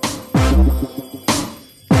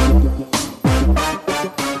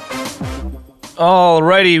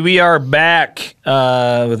 Alrighty, we are back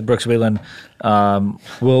with Brooks Wheelan.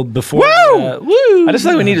 Before Woo! I just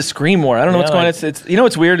feel like we need to scream more. I don't know what's going on. It's you know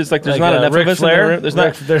what's weird? It's like there's not enough Ric of us Flair? in the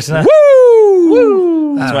room. There's not.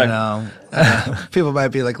 Woo! I don't know. People might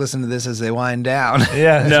be like listening to this as they wind down.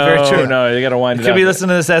 Yeah, that's very true. No, you got to wind it You could up. be listening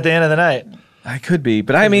to this at the end of the night. I could be,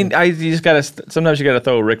 but I mean, you just gotta. Sometimes you gotta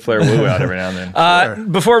throw a Ric Flair woo out every now and then. Sure.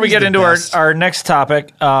 Before we He's get the into best. our next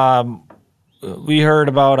topic, we heard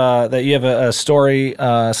about that you have a story.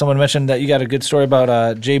 Someone mentioned that you got a good story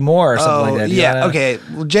about Jay Moore or something like that. Do you wanna- okay.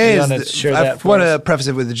 Well, Jay you is. wanna share I that for want us? to preface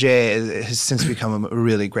it with Jay has since become a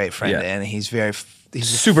really great friend, Yeah. and he's very. He's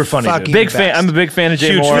Super funny dude. fucking Big best. fan. I'm a big fan of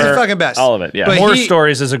Jay Huge Moore. He's the fucking best. All of it. Yeah. But More he-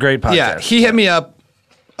 Stories is a great podcast. Yeah, he hit me up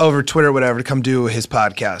over Twitter or whatever to come do his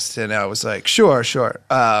podcast, and I was like, sure.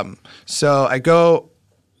 So I go,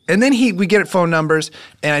 and then we get phone numbers,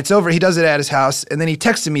 and it's over. He does it at his house, and then he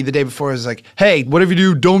texted me the day before. He was like, hey, whatever you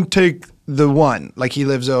do, don't take the one. Like, he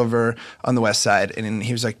lives over on the west side, and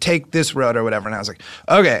he was like, take this road or whatever. And I was like,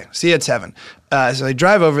 okay, see you at 7. So I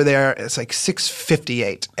drive over there. It's like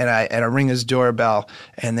 6:58, and I ring his doorbell,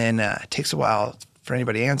 and then it takes a while for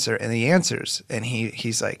anybody to answer, and he answers, and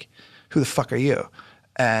he's like, who the fuck are you?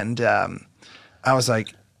 And I was like,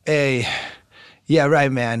 hey, yeah,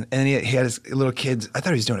 right, man. And he had his little kids. I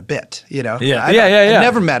thought he was doing a bit, you know? Yeah. I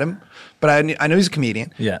never met him, but I know he's a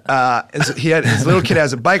comedian. Yeah. He had his little kid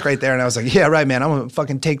has a bike right there, and I was like, yeah, right, man. I'm going to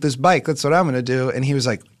fucking take this bike. That's what I'm going to do. And he was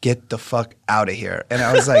like, get the fuck out of here. And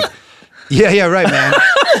I was like, yeah, right, man.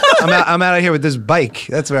 I'm out of here with this bike.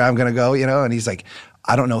 That's where I'm going to go, you know? And he's like,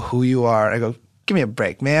 I don't know who you are. I go, give me a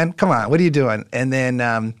break, man. Come on. What are you doing? And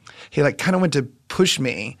then he like kind of went to push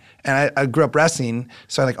me, and I grew up wrestling,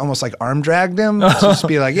 so I like almost like arm dragged him to just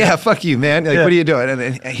be like, yeah, fuck you, man. Like, what are you doing? And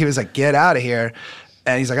then he was like, get out of here.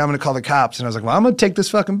 And he's like, I'm going to call the cops. And I was like, well, I'm going to take this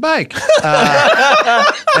fucking bike.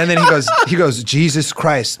 And then he goes, Jesus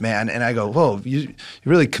Christ, man. And I go, whoa, you're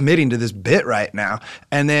really committing to this bit right now.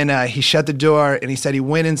 And then he shut the door, and he said he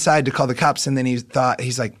went inside to call the cops. And then he's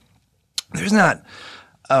like, there's not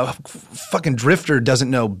a fucking drifter doesn't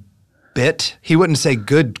know bit. He wouldn't say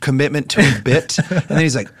good commitment to a bit. And then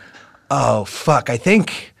he's like, oh, fuck, I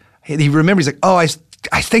think, he remembers, he's like, oh,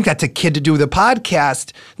 I think that's a kid to do the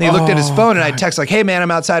podcast. And he looked at his phone, and I text like, hey, man,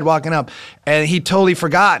 I'm outside walking up. And he'd totally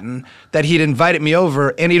forgotten that he'd invited me over,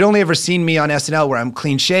 and he'd only ever seen me on SNL where I'm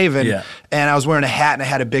clean shaven, and I was wearing a hat, and I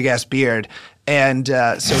had a big-ass beard. And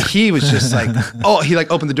so he was just like, oh, he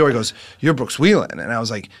like opened the door, he goes, you're Brooks Wheelan. And I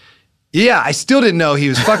was like, yeah, I still didn't know he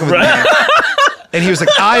was fucking with me. And he was like,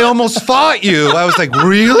 I almost fought you. I was like,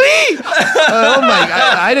 really? Oh my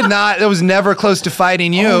God. I did not. I was never close to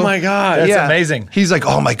fighting you. Oh my God. That's amazing. He's like,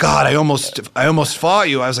 oh my God, I almost fought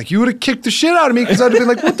you. I was like, you would have kicked the shit out of me because I'd have been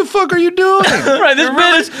like, what the fuck are you doing? Right,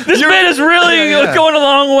 this bit is really going a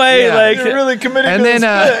long way. Yeah. Like, You're really committed And to then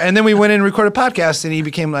this bit. and then we went in and recorded a podcast, and he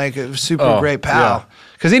became like a super great pal.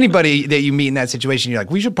 Because anybody that you meet in that situation, you're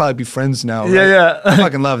like, we should probably be friends now. Right? Yeah. I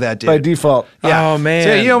fucking love that dude. By default. Yeah. Oh, man.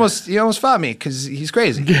 So he almost fought me because he's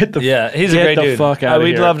crazy. He's a get great the dude. fuck outta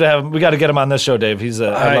We'd here. love to have him. We got to get him on this show, Dave. He's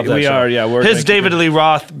I love that we show. are, yeah, we're His gonna David Lee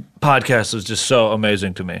Roth podcast was just so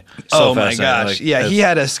amazing to me. So Oh my fascinating. gosh! Like, Yeah, he it's-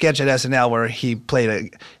 had a sketch at SNL where he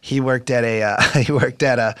worked at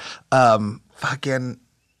a fucking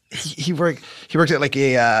he worked at like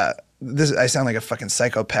a this. I sound like a fucking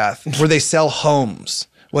psychopath. Where they sell homes.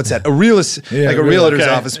 What's that? A realtor's okay.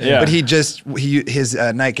 office. Yeah. But his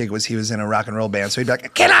night gig was he was in a rock and roll band, so he'd be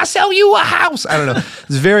like, "Can I sell you a house?" I don't know.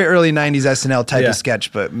 It's very early '90s SNL type of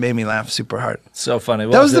sketch, but made me laugh super hard. so funny.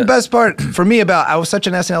 That was the best part for me about. I was such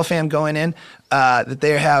an SNL fan going in that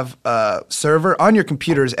they have a server on your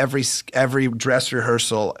computers every dress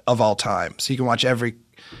rehearsal of all time, so you can watch every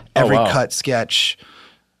wow. cut sketch.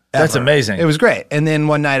 That's ever. amazing. It was great. And then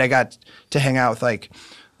one night I got to hang out with like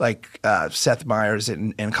like Seth Meyers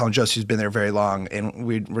and Colin Jost, who's been there very long, and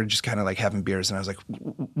we're just kind of like having beers, and I was like,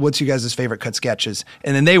 "What's you guys' favorite cut sketches?"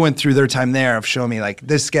 And then they went through their time there of showing me like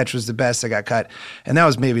this sketch was the best that got cut, and that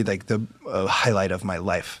was maybe like the highlight of my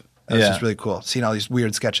life. It was just really cool, seeing all these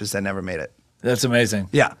weird sketches that never made it. That's amazing.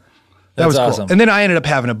 Yeah. That That's was awesome. cool. And then I ended up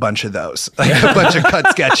having a bunch of those, like a bunch of cut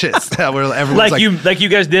sketches that were everyone's like you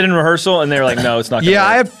guys did in rehearsal, and they were like, "No, it's not." Gonna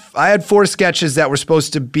Yeah, work. I had 4 sketches that were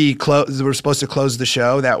supposed to be supposed to close the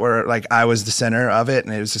show. That were like I was the center of it,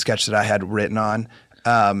 and it was a sketch that I had written on,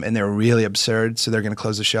 and they were really absurd. So they're going to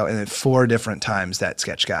close the show, and then 4 different times that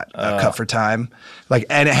sketch got cut for time. Like,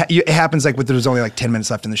 and it happens like there was only like 10 minutes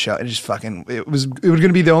left in the show. It just fucking it was going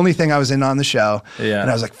to be the only thing I was in on the show. Yeah. And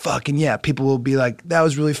I was like, fucking yeah, people will be like, that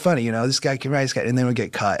was really funny, you know, this guy can write, this guy, and then it would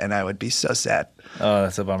get cut, and I would be so sad. Oh,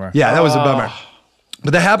 that's a bummer. Yeah, that was a bummer.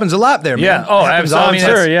 But that happens a lot there, man. Yeah. It Oh, happens absolutely. all I the mean,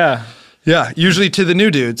 time. Sure, yeah. Yeah, usually to the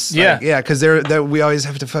new dudes. Yeah. Like, yeah, because we always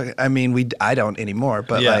have to I mean, I don't anymore,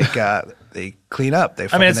 but Yeah. like they clean up. They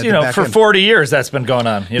I mean, it's, fucking you at the know, back for end. 40 years that's been going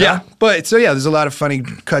on. You know? Yeah, but so yeah, there's a lot of funny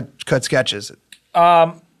cut sketches.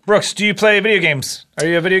 Brooks, do you play video games? Are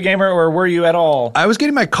you a video gamer, or were you at all? I was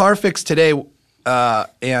getting my car fixed today,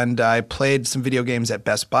 and I played some video games at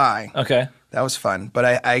Best Buy. Okay. That was fun, but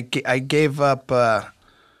I gave up.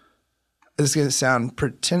 This is gonna sound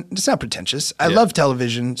it's not pretentious. I love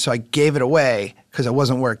television, so I gave it away because it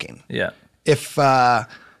wasn't working. Yeah. If I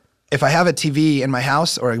have a TV in my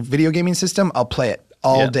house or a video gaming system, I'll play it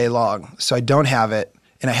all day long. So I don't have it,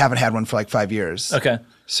 and I haven't had one for like 5 years. Okay.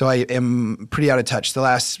 So I am pretty out of touch. The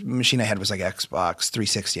last machine I had was like Xbox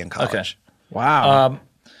 360 in college. Okay. Wow.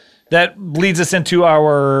 That leads us into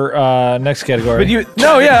our next category. But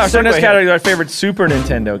our next Segue here. category, our favorite Super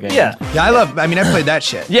Nintendo game. Yeah. Yeah, I mean, I played that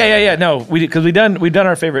shit. Yeah. No, because we've done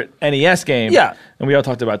our favorite NES game. Yeah. and we all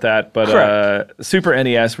talked about that. But Super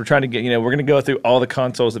NES, we're trying to get. We're going to go through all the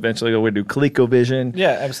consoles eventually. We'll do ColecoVision.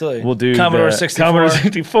 Yeah, absolutely. We'll do Commodore the 64. Commodore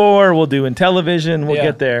 64. We'll do Intellivision. We'll Yeah.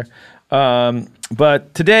 get there.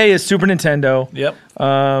 But today is Super Nintendo. Yep.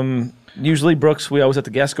 Usually, Brooks, we always let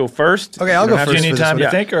the guests go first. Okay, I'll You go don't have first. Do you need for this time one.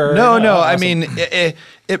 to think? Or No. I Awesome. mean,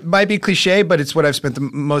 it might be cliche, but it's what I've spent the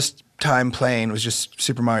most time playing was just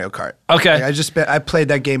Super Mario Kart. Okay. Like, I played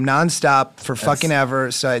that game nonstop for fucking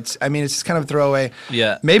ever. So it's just kind of a throwaway.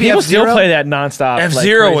 Yeah. Maybe People F-Zero. still play that nonstop.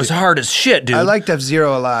 F-Zero like was crazy. hard as shit, dude. I liked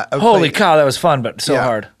F-Zero a lot. I Holy played cow, that was fun, but so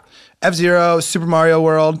hard. F-Zero, Super Mario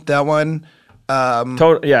World, that one.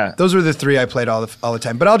 Yeah. Those were the 3 I played all the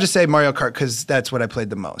time. But I'll just say Mario Kart because that's what I played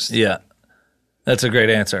the most. Yeah. That's a great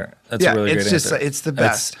answer. That's a really it's great just answer. it's the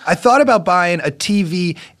best. I thought about buying a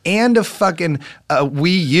TV and a fucking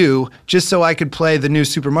Wii U just so I could play the new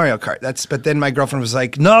Super Mario Kart. But then my girlfriend was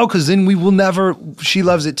like, "No, because then we will never." She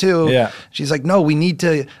loves it too. Yeah. She's like, "No, we need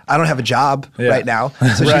to." I don't have a job Yeah. right now,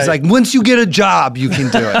 so Right. she's like, "Once you get a job, you can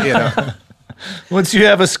do it." You know. Once you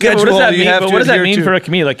have a Yeah, schedule, but what does that you mean? have But to what does that adhere mean to. for a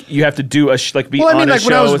comedian? Like you have to do a be Well, I mean, on a like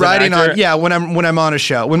when I show was as an writing actor? when I'm on a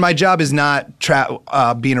show, when my job is not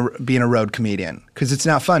being a road comedian, because it's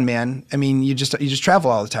not fun, man. I mean, you just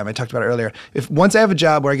travel all the time. I talked about it earlier. Once I have a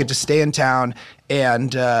job where I get to stay in town,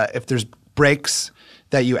 and if there's breaks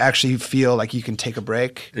that you actually feel like you can take a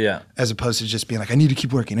break, Yeah. as opposed to just being like, I need to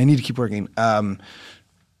keep working.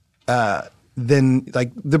 Then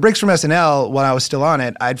like the breaks from SNL, when I was still on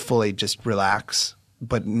it, I'd fully just relax.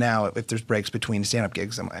 But now, if there's breaks between stand-up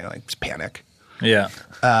gigs, I like just panic. Yeah.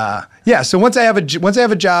 Yeah. So once I have a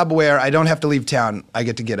job where I don't have to leave town, I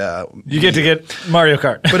get to get a. You get to get Mario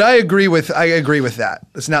Kart. But I agree with that.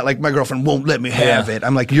 It's not like my girlfriend won't let me have Yeah. it.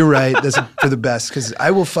 I'm like, you're right. That's for the best because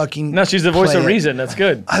I will fucking. No, she's the voice play of it. reason. That's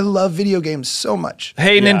good. I love video games so much.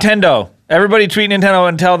 Hey, Nintendo. Everybody tweet Nintendo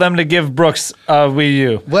and tell them to give Brooks a Wii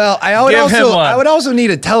U. Well, Give him one. I would also need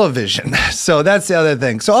a television. So that's the other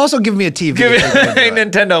thing. So also give me a TV. Give if you're gonna hey, do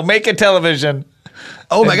it. Nintendo, make a television.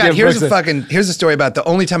 Oh my and God! give Here's Brooks here's a story about the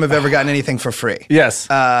only time I've ever gotten anything for free. Yes.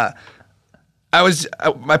 I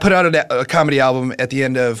put out a comedy album at the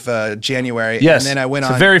end of January. yes. And then I went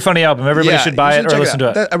it's on. a very funny album. Everybody should buy you it or check listen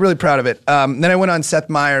to it. I'm really proud of it. Then I went on Seth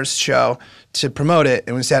Meyers' show to promote it,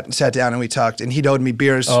 and we sat down and we talked. And he'd owed me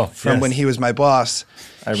beers from yes. when he was my boss.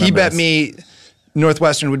 I He remember bet this. me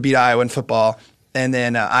Northwestern would beat Iowa in football, and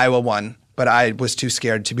then Iowa won. But I was too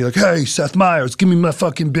scared to be like, "Hey, Seth Meyers, give me my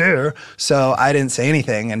fucking beer." So I didn't say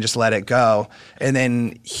anything and just let it go. And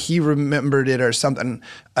then he remembered it or something.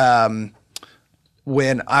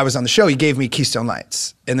 When I was on the show, he gave me Keystone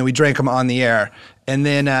Lights, and then we drank them on the air. And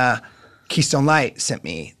then Keystone Light sent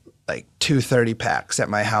me like 2 30-packs at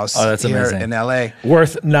my house that's here amazing. in LA.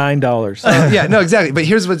 Worth $9. Yeah, no, exactly. But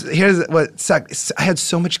here's what sucked. I had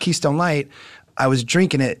so much Keystone Light, I was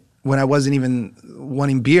drinking it when I wasn't even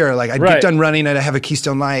wanting beer. Like I'd Right. get done running and I'd have a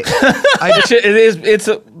Keystone Light.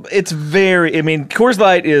 It's very. I mean, Coors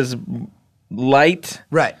Light is light.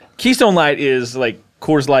 Right. Keystone Light is like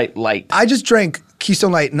Coors Light light. I just drank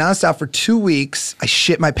Keystone Light nonstop for 2 weeks. I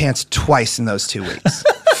shit my pants twice in those 2 weeks.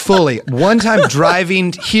 Fully. One time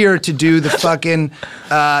driving here to do the fucking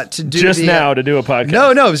to do Just the, now to do a podcast.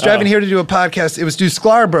 No, I was driving here to do a podcast. It was do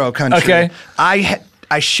Scarborough country. Okay.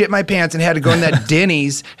 I shit my pants and had to go in that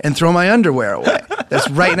Denny's and throw my underwear away. That's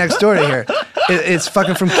right next door to here. It's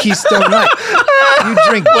fucking from Keystone Light. You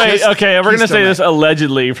drink. Wait, just okay, we're gonna Keystone say this Light.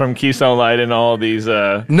 allegedly from Keystone Light and all these.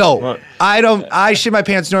 No, I don't. I shit my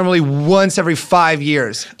pants normally once every 5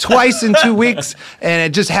 years, twice in 2 weeks, and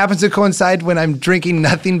it just happens to coincide when I'm drinking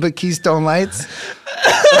nothing but Keystone Lights.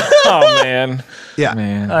 Oh man, Yeah,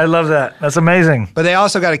 man. I love that. That's amazing. but they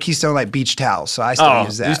also got a Keystone Light beach towel, so I still Oh,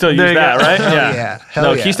 use that. you still use There you that, go. right? Hell yeah. Hell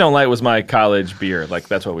no, yeah. Keystone Light was my college beer. Like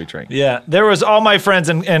that's what we drink. Yeah, there was all my friends,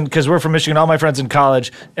 and because we're from Michigan, all my friends in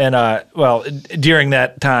college, and during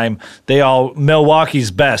that time, they all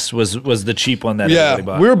Milwaukee's Best was the cheap one that everybody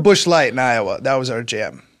bought. we were Busch Light in Iowa. That was our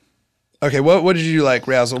jam. Okay, what did you like,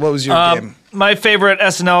 Razzle? What was your game? My favorite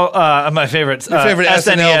SNL, my favorite, Your favorite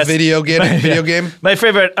SNL video game? My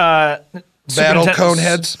favorite Battle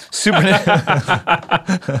Coneheads? Super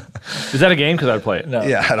Is that a game? Because I'd play it. No.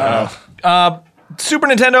 Yeah, I don't know. Super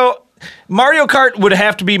Nintendo. Mario Kart would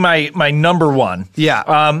have to be my number one.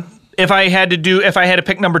 Yeah. If I had to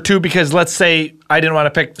pick number two, because let's say I didn't want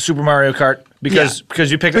to pick Super Mario Kart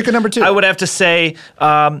because you picked Pick a number two. I would have to say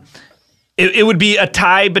it would be a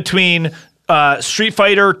tie between Street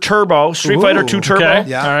Fighter Turbo, Street Fighter 2 Turbo, okay.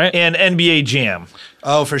 Yeah. All right. and NBA Jam.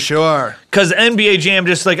 Oh, for sure. Because NBA Jam,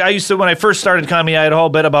 just like I used to, when I first started comedy, I had a whole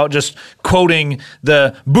bit about just quoting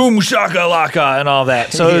the boom shaka laka and all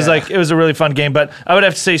that. So it was a really fun game. But I would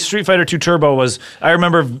have to say Street Fighter 2 Turbo was, I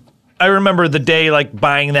remember the day like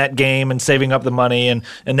buying that game and saving up the money and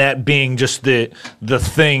that being just the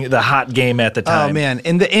hot game at the time. Oh man,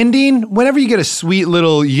 in the ending, whenever you get a sweet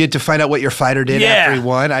little, you get to find out what your fighter did Yeah. after he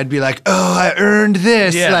won. I'd be like, oh, I earned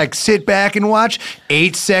this. Yeah. Like, sit back and watch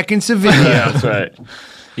 8 seconds of video. That's right.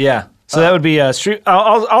 Yeah. So that would be Street.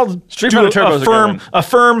 I'll Street do Fighter Turbo is a good one.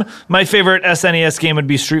 affirm. My favorite SNES game would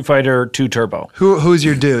be Street Fighter 2 Turbo. Who's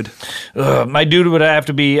your dude? My dude would have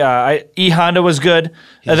to be E Honda was good,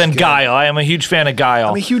 and then good. Guile. I am a huge fan of Guile.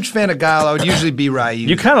 I'm a huge fan of Guile. I would usually be Ryu.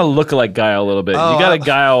 You kind of look like Guile a little bit. Oh, you got a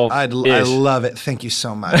Guile. I love it. Thank you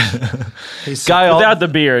so much. He's so Guile. without the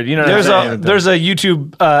beard. You know. There's what I'm saying? there's a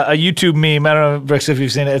YouTube meme. I don't know, Rix, if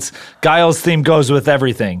you've seen it. It's Guile's theme goes with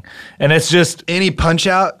everything, and it's just any punch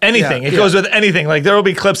out? anything. Yeah, It goes with anything. Like there will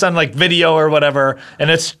be clips on like video or whatever, and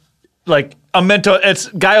it's like a mental. It's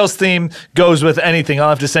Guile's theme goes with anything. I'll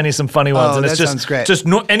have to send you some funny ones, Oh, and it's that just sounds great. just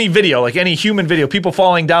any video, like any human video, people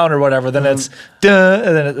falling down or whatever. Then it's duh,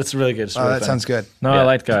 and then it's really good. It's Oh, really that funny. sounds good. No, I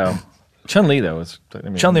liked Guile. Chun-Li though was. I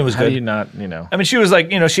mean, Chun-Li was how good. do you not? You know. I mean, she was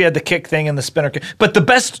like, she had the kick thing and the spinner kick. But the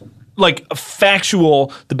best, like,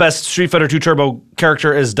 the best Street Fighter 2 Turbo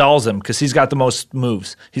character is Dalzim, because he's got the most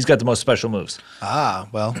moves. He's got the most special moves. Ah,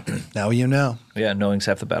 well, now you know. Yeah, knowing's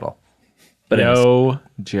half the battle. But anyways, No,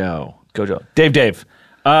 Joe. go Joe. Dave.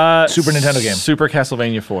 Super Nintendo game. Super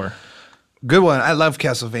Castlevania 4. Good one. I love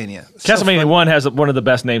Castlevania. So Castlevania fun. 1 has one of the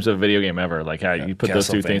best names of a video game ever. Like how you put those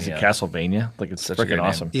two things in Castlevania. Castlevania. Like it's Such a freaking great name.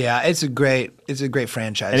 awesome. Yeah, it's a great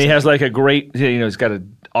franchise. And he has like a great, he's got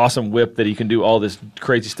an awesome whip that he can do all this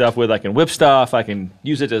crazy stuff with. I can whip stuff. I can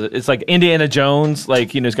use it as it's like Indiana Jones. Like,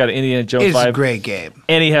 he's got an Indiana Jones It's a vibe. great game.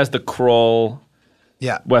 And he has the Kroll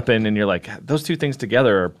Yeah, weapon. And you're like, those two things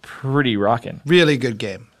together are pretty rocking. really good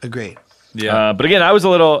game. Agreed. Yeah. But again, I was a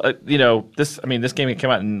little, this game came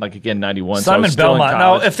out in like again 91. so I Simon was still in Belmont. Now,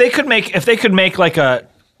 college. if they could make like a.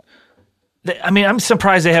 I'm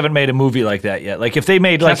surprised they haven't made a movie like that yet. Like if they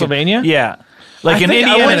made like Castlevania? yeah. Like I in think-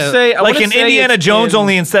 I Indiana, wanna say- I like wanna in say Indiana it's Jones, in-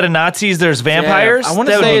 only instead of Nazis, there's vampires. I wanna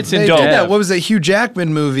That would say be- it's in They Dev. did that. What was the Hugh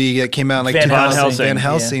Jackman movie that came out in like Van 2000? Helsing. Van Yeah.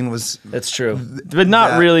 Helsing was. That's true. but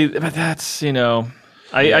not Yeah. really. But that's,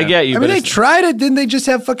 I get you. I but mean, they it's- tried it. Didn't they just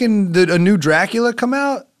have fucking a new Dracula come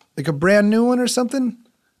out? Like a brand new one or something?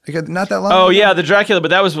 Like not that long Oh ago? yeah, the Dracula, but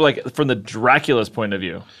that was like from the Dracula's point of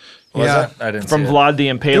view, Yeah. I didn't from see it. Vlad the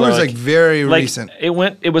Impaler. It was like very like, recent. It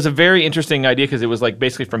was a very interesting idea because it was like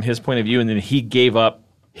basically from his point of view, and then he gave up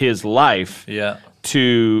his life Yeah.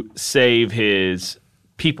 to save his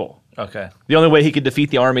people. Okay. The only way he could defeat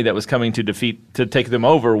the army that was coming to take them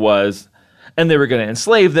over was, and they were going to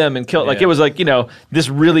enslave them and kill. Like Yeah. it was like this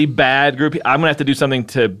really bad group. I'm going to have to do something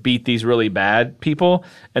to beat these really bad people,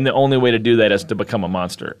 and the only way to do that is to become a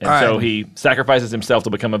monster. And All so right. he sacrifices himself to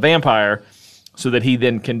become a vampire, so that he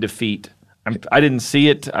then can defeat I didn't see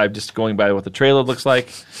it. I'm just going by what the trailer looks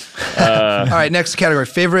like. All right, next category: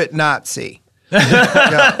 favorite Nazi.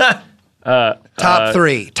 Top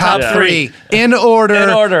three. Top yeah. three in order, In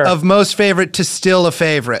order. of most favorite to still a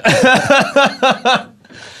favorite.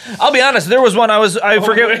 I'll be honest. There was one I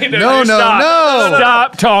forget. No.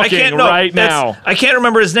 Stop talking right now. I can't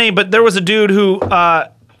remember his name, but there was a dude who.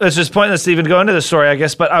 It's just pointless to even go into the story, I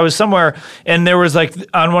guess. But I was somewhere, and there was like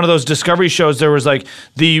on one of those Discovery shows, there was like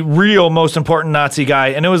the real most important Nazi guy,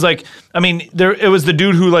 and it was like, I mean, it was the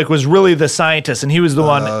dude who like was really the scientist, and he was the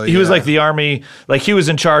one. He was like the army, like he was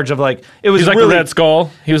in charge of like it was He's like really, the Red Skull.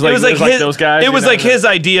 He was like, those guys. It was like his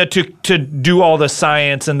idea to do all the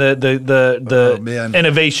science and the man.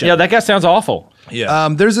 innovation. Yeah, that guy sounds awful. Yeah.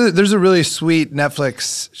 There's a really sweet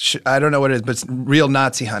Netflix. I don't know what it is, but it's Real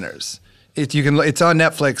Nazi Hunters. It's on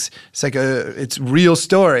Netflix. It's real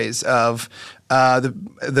stories of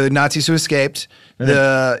the Nazis who escaped,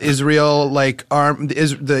 the Israel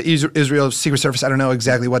Israel Secret Service. I don't know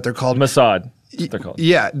exactly what they're called. Mossad. They're called.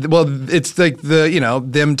 Yeah, well, it's like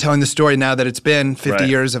them telling the story now that it's been 50 Right.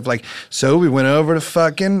 years of like, so we went over to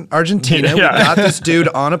fucking Argentina, Yeah. we got this dude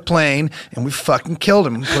on a plane, and we fucking killed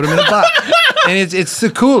him, put him in a box. And it's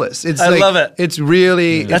the coolest. I love it. It's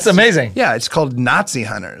really That's it's- amazing. Yeah, it's called Nazi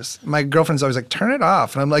Hunters. My girlfriend's always like, turn it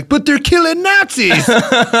off, and I'm like, but they're killing Nazis. It's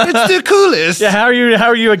the coolest. Yeah, how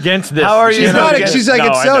are you against this? How are you She's not not. against- She's like, No,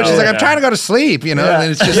 it's I so. know, She's like, I'm yeah. trying to go to sleep. And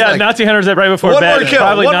then it's just Yeah, like, Nazi Hunters right before One bed. more kill.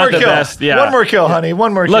 Probably One not more the kill. best. Yeah. One more kill, honey.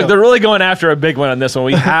 One more kill. Look, they're really going after a big one on this one.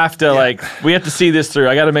 We have to we have to see this through.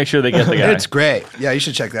 I got to make sure they get the guy. it's great. Yeah, you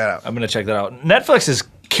should check that out. I'm gonna check that out. Netflix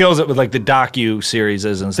kills it with like the docu series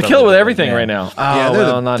and stuff. They kill it with like that. everything Yeah. right now. Yeah, Oh, they're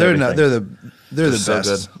well, the not they're everything. they're the So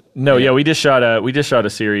best. good. No, yeah, we just shot a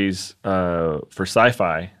series for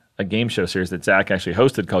Sci-Fi, a game show series that Zach actually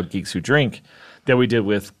hosted called Geeks Who Drink, that we did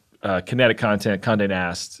with Kinetic Content, Condé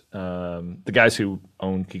Nast, the guys who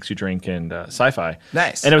own Geeks Who Drink and Sci-Fi.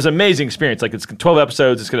 Nice. And it was an amazing experience. Like it's 12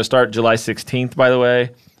 episodes. It's going to start July 16th, by the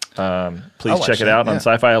way. Please watch check it that, out on yeah.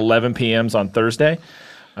 Sci-Fi, 11 p.m.s on Thursday.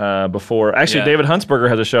 Before Yeah. David Huntsberger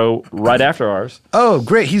has a show right after ours Oh,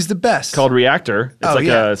 great. He's the best. called Reactor. It's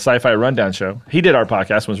yeah. a sci-fi rundown show. He did our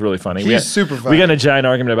podcast. It was really funny. He's super funny. We got in a giant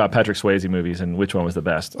argument about Patrick Swayze movies and which one was the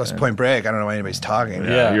best. That's Point Break. I don't know why anybody's talking.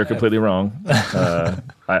 Yeah. You're completely wrong.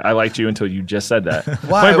 I liked you until you just said that.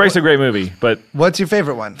 Why? Point Break's a great movie, but What's your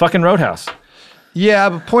favorite one? fucking Roadhouse. Yeah,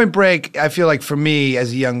 but Point Break, I feel like for me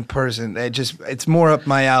as a young person, it's more up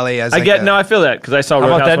my alley. As I like feel that because I saw How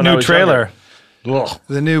Roadhouse about that when I new was trailer? younger.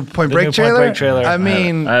 the new Point The Break new Point trailer. Break trailer. I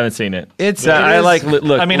mean, I haven't seen it. It's- Yeah, it I is- like.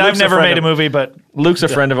 Look, I mean, Luke's I've never friend made a of- movie, but Luke's a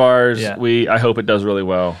friend of ours. Yeah. I hope it does really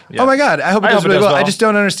well. oh my God, I hope it I does hope it really does well. I well. just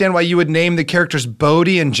don't understand why you would name the characters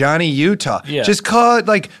Bodie and Johnny Utah. Yeah. Just call it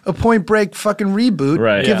like a Point Break fucking reboot.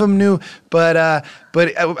 Right. Give Yeah. them new. But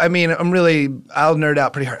I mean, I'll nerd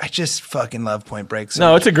out pretty hard. I just fucking love Point Break. So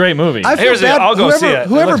No, it's a great movie. I feel Here's the- bad. I'll go whoever, see it. It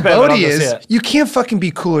Whoever looks bad, but I'll Bodie go see is, it. you can't fucking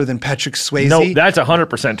be cooler than Patrick Swayze. no, that's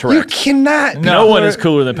 100% You correct. cannot. be No one is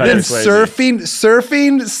cooler than Patrick Swayze.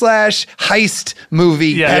 Surfing / heist movie.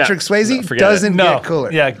 Yeah. Patrick Swayze No, forget doesn't no. get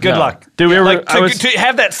cooler. Yeah, good No. luck. Dude, we were- like, I was- to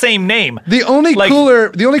have that same name. The only Like- cooler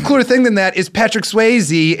thing than that is Patrick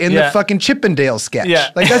Swayze in Yeah. the fucking Chippendale sketch. Yeah.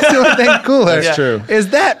 Like that's the only thing cooler. That's true. Is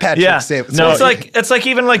that Patrick Yeah, Swayze? No, it's like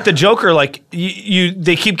even like the Joker. Like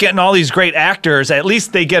they keep getting all these great actors. At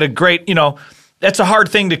least they get a great. That's a hard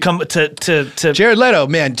thing to come to. Jared Leto,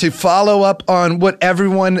 man, to follow up on what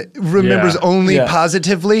everyone remembers Yeah. only Yeah.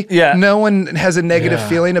 positively. Yeah. No one has a negative Yeah.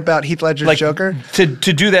 feeling about Heath Ledger's like Joker. to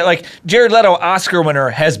do that. Like Jared Leto, Oscar winner,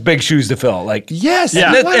 has big shoes to fill. Like Yes.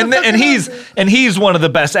 Yeah. What a fucking- and he's one of the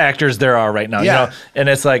best actors there are right now. Yeah. And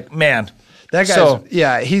it's like, man, That guy's, So-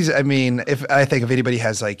 I mean, if anybody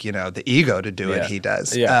has like, the ego to do it, Yeah. he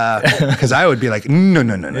does. Yeah. Because I would be like, no.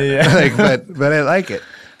 Yeah. Like, but I like it.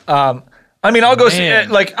 I mean, I'll go see Man.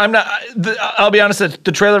 it. Like, I'll be honest,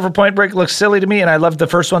 the trailer for Point Break looks silly to me, and I loved the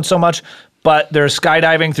first one so much. But there's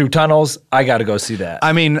skydiving through tunnels. I got to go see that.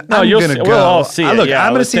 I mean, No, I'm you'll gonna see- go. we'll all see it. Look, Yeah, I'm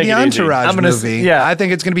gonna let's see take the it easy. Entourage I'm gonna movie. yeah. I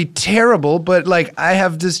think it's gonna be terrible, but like I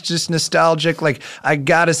have this just nostalgic. Like I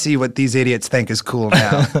gotta see what these idiots think is cool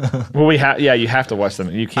now. Well, you have to watch them.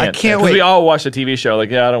 You can't. can't 'cause wait. We all watch the TV show. Like,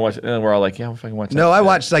 I don't watch it. And we're all like, we'll fucking watch it. No, I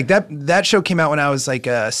watched like that show came out when I was like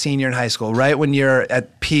a senior in high school, right when you're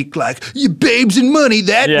at peak, like you babes and money.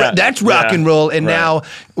 Yeah. That's rock Yeah. and roll. And Right. now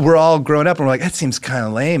we're all grown up and we're like, that seems kind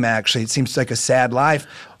of lame. Actually, it seems like a sad life.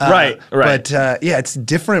 Right. But yeah, it's a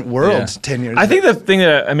different world. 10 years. I think the thing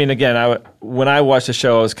that when I watched the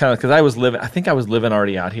show, I was kind of because I was living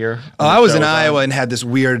already out here. Oh, I was in Iowa and had this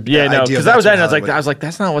weird. Yeah, no, idea because of I was that's at it, what and I Hollywood- was like,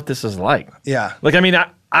 that's not what this is like. Yeah. Like, I mean,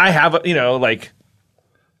 I have,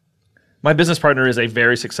 My business partner is a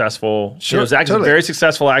very successful, Sure, Zach is totally. a very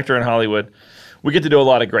successful actor in Hollywood. We get to do a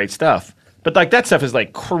lot of great stuff. But like that stuff is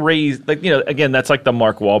like crazy. Like, again, that's like the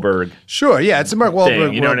Mark Wahlberg. Sure, yeah, it's a Mark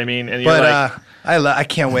Wahlberg. you know world. what I mean? And you're But like- I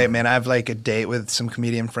can't wait, man. I have like a date with some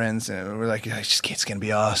comedian friends, and we're like, it's gonna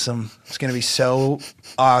be awesome. It's gonna be so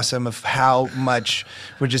awesome of how much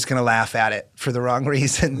we're just gonna laugh at it for the wrong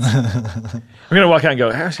reasons. We're going to walk out and go,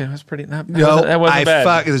 actually, that was pretty, that No, wasn't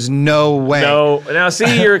bad. There's no way. No. Now,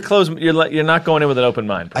 see, you're closed. You're not going in with an open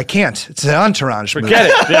mind. I can't. It's an entourage movie. Get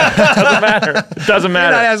it. Yeah, it doesn't matter. It doesn't You're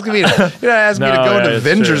not matter. asking me to. You're not asking me to No, go yeah, into it's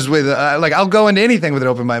Avengers true. with like I'll go into anything with an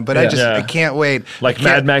open mind, but I Yeah. can't wait. Like I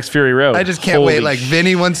can't- Mad Max Fury Road. I just can't wait. Like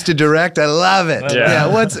Vinny wants to direct. I love it. Yeah.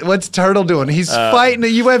 What's Turtle doing? He's fighting a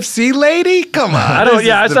UFC lady. Come on. I don't. This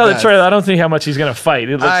Yeah, I is saw the best. trailer. I don't see how much he's going to fight.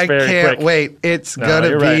 It looks I very can't quick. wait. It's No, gonna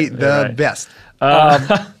you're be right. You're the right. best.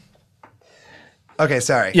 Okay,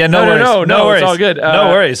 sorry. Yeah, no No, worries. no, no worries. it's all good. No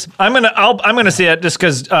worries. I'm gonna see it just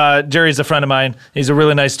because Jerry's a friend of mine. He's a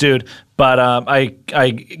really nice dude. But I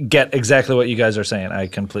get exactly what you guys are saying. I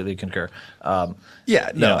completely concur. Yeah,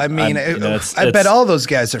 no, Yeah, I mean, it's- I bet it's- all those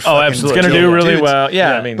guys are fucking absolutely. It's going to do dudes. really well.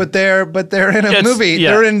 Yeah, I mean, But they're in a It's- movie.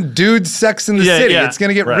 yeah. They're in Dude Sex in the Yeah, City. yeah. It's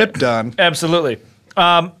gonna get Right. ripped on. Absolutely.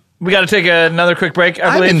 We got to take another quick break. I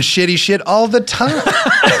I'm believe. in shitty shit all the time.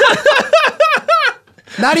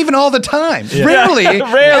 Not even all the time. Rarely.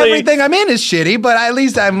 Rarely. Everything I'm in is shitty, but at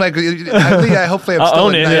least I'm like, hopefully I'm I'll still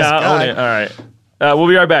own a it. nice Yeah, I'll guy. own it. All right. We'll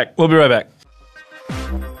be right back. We'll be right back.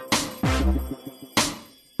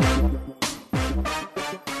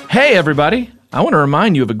 Hey, everybody. I want to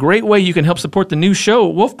remind you of a great way you can help support the new show,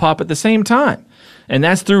 Wolf Pop, at the same time. And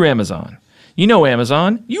that's through Amazon. You know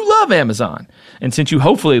Amazon. You love Amazon. And since you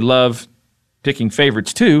hopefully love picking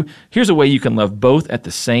favorites too, here's a way you can love both at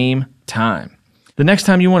the same time. The next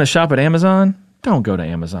time you want to shop at Amazon, don't go to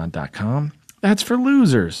Amazon.com. That's for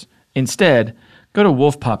losers. Instead, go to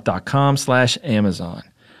wolfpop.com/Amazon.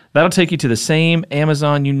 That'll take you to the same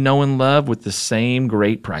Amazon you know and love with the same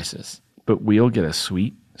great prices. But we'll get a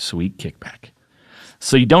sweet, sweet kickback.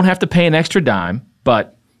 So you don't have to pay an extra dime,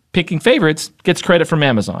 but picking favorites gets credit from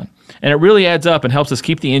Amazon. And it really adds up and helps us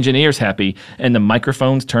keep the engineers happy and the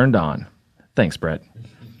microphones turned on. Thanks, Brett.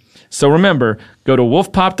 So remember, go to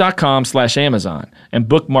wolfpop.com/Amazon and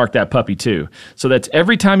bookmark that puppy too. So that's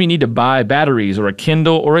every time you need to buy batteries or a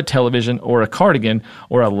Kindle or a television or a cardigan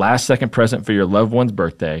or a last second present for your loved one's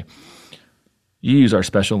birthday, you use our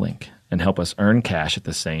special link and help us earn cash at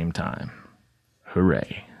the same time.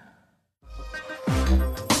 Hooray.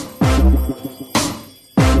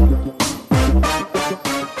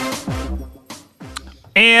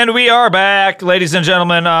 And we are back, ladies and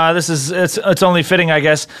gentlemen. It's only fitting, I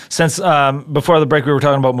guess, since before the break we were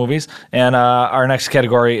talking about movies, and our next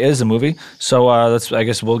category is a movie. So I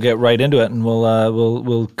guess we'll get right into it, and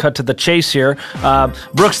we'll cut to the chase here.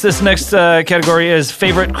 Brooks, this next category is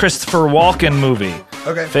favorite Christopher Walken movie.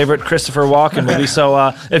 Okay. Favorite Christopher Walken movie.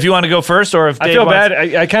 So if you want to go first, or if I Dave feel wants-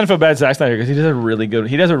 bad. I kind of feel bad Zach's not here because he does a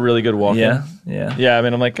really good walk. Yeah. Yeah, I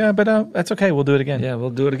mean, I'm like, but that's okay. We'll do it again. Yeah, we'll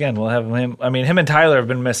do it again. We'll have him. I mean, him and Tyler have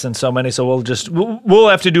been missing so many, so we'll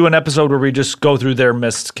have to do an episode where we just go through their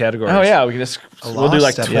missed categories. Oh yeah, we can just we'll do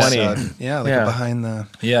like Lost 20. episode. Yeah, like Yeah. a behind the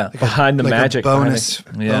Behind the like magic. a bonus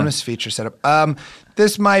Yeah. bonus feature setup.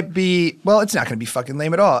 This might be it's not going to be fucking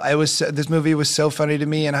lame at all. This movie was so funny to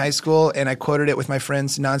me in high school, and I quoted it with my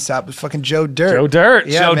friends nonstop. It was fucking Joe Dirt. Joe Dirt.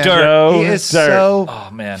 Yeah, Joe man. Dirt. He is Dirt. so Oh,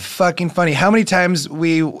 man. fucking funny. How many times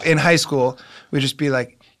we in high school we'd just be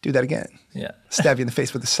like, "Do that again." Yeah. Stab you in the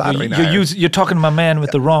face with a soldering iron. You're talking to my man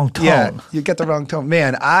with the wrong tone. Yeah, you get the wrong tone.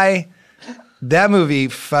 Man, that movie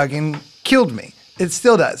fucking killed me. It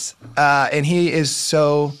still does. And he is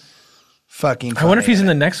so fucking funny. I wonder if he's in it.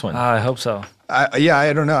 the next one. I hope so.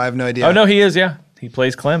 I don't know. I have no idea. Oh no, he is. Yeah, he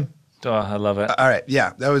plays Clem. Oh, I love it. All right.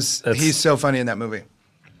 Yeah, he's so funny in that movie.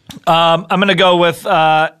 I'm gonna go with.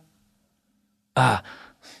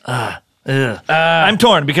 I'm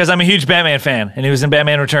torn because I'm a huge Batman fan, and he was in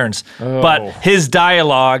Batman Returns. But his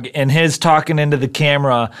dialogue and his talking into the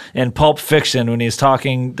camera in Pulp Fiction when he's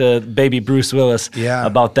talking to baby Bruce Willis Yeah.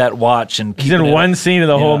 about that watch and He's in one scene of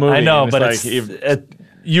the whole movie. I know, and but it's it's, like,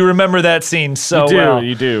 you remember that scene so you do. well.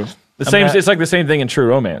 You do. The same. at- It's like the same thing in True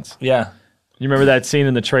Romance. Yeah. You remember that scene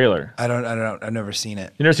in the trailer? I don't. I've never seen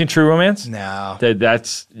it. You never seen True Romance? No,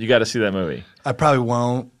 That's you got to see that movie. I probably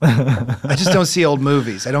won't. I just don't see old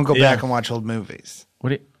movies. I don't go back and watch old movies. What?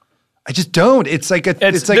 Do you, I just don't. It's like a.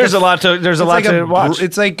 It's like there's a lot to watch.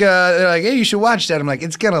 It's like they're like, hey, you should watch that. I'm like,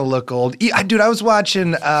 it's gonna look old. Dude, I was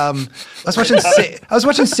watching. I was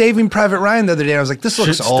watching Saving Private Ryan the other day. And I was like, this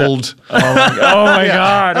looks old. Oh my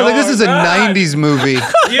God. I was like, this is a '90s movie.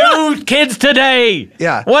 You kids today.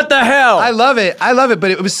 Yeah. What the hell? I love it. But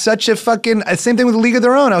it was such a fucking same thing with League of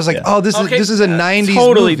Their Own. I was like, this is a '90s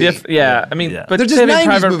totally movie. different. Yeah, I mean, but They're just Saving 90s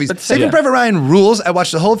Private- movies. but- Saving Private Ryan rules. I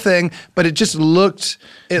watched the whole thing, but it just looked.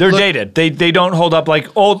 They're dated. They don't hold up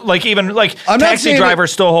like old, like even like I'm not Taxi saying Driver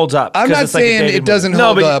still holds up. I'm 'cause not it's like a saying dated it doesn't movie.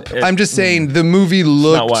 hold but up. I'm just saying the movie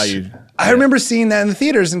looked. not why you- I remember seeing that in the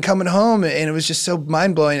theaters and coming home, and it was just so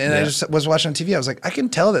mind blowing. And I just was watching on TV. I was like, I can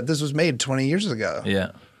tell that this was made 20 years ago. Yeah.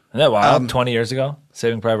 Isn't that wild? 20 years ago,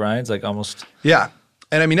 Saving Private Ryan's like almost. Yeah.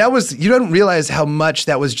 And I mean, that was, you don't realize how much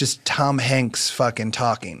that was just Tom Hanks fucking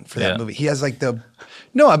talking for that Yeah. movie. He has like I'm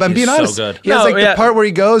being He's so honest. good. He has No, like yeah. the part where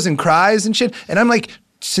he goes and cries and shit. And I'm like,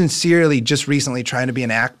 sincerely just recently trying to be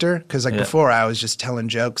an actor. Cause like before I was just telling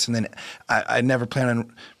jokes and then I never planned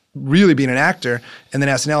on really being an actor. And then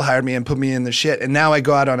SNL hired me and put me in the shit. And now I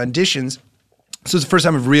go out on auditions. So it's the first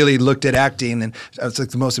time I've really looked at acting, and it's like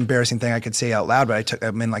the most embarrassing thing I could say out loud. But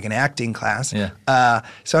I'm in like an acting class,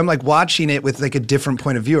 so I'm like watching it with like a different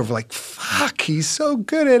point of view of like, fuck, he's so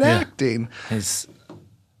good at acting. But He's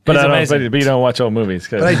I don't. amazing. But you don't watch old movies.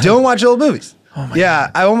 But I don't watch old movies. I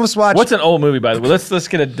almost watched. What's an old movie, by the way? Let's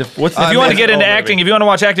get a. What's If you want to get into acting, if you want to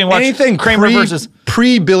watch acting, watch anything Kramer versus.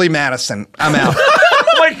 pre Billy Madison. I'm out.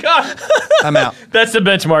 Oh my God. I'm out. That's the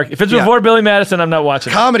benchmark. If it's before Billy Madison, I'm not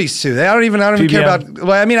watching it. Comedies too. I don't even care PBM. about.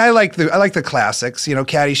 Well, I mean, I like the classics,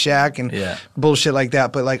 Caddyshack and Yeah. bullshit like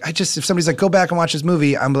that. But like, if somebody's like, go back and watch this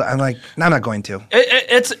movie, I'm like, no, I'm not going to.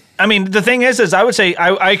 It's. I mean, the thing is I would say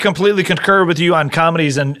I completely concur with you on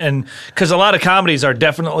comedies, and because a lot of comedies are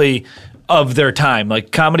definitely of their time.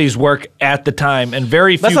 Like comedies work at the time, and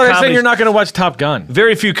very few. That's why I'm saying comedies, you're not going to watch Top Gun.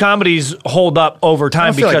 Very few comedies hold up over I time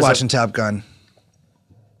don't feel because like watching Top Gun.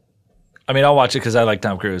 I mean, I'll watch it because I like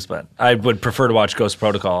Tom Cruise, but I would prefer to watch Ghost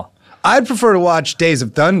Protocol. I'd prefer to watch Days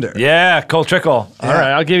of Thunder. Yeah, Cole Trickle. All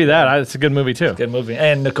right, I'll give you that. It's a good movie too. Good movie.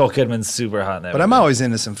 And Nicole Kidman's super hot in that But movie. I'm always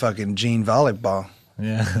into some fucking Gene volleyball.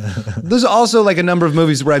 Yeah. There's also like a number of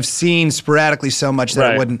movies where I've seen sporadically so much that I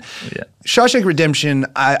Right. wouldn't. Yeah. Shawshank Redemption,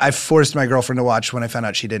 I forced my girlfriend to watch when I found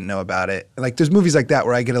out she didn't know about it. Like there's movies like that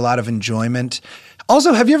where I get a lot of enjoyment.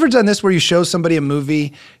 Also, have you ever done this where you show somebody a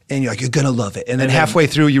movie and you're like, you're gonna love it, and then halfway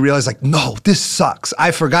through you realize like, no, this sucks.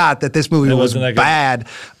 I forgot that this movie was wasn't that good.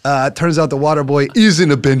 bad. Turns out The Waterboy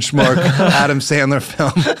isn't a benchmark Adam Sandler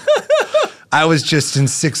film. I was just in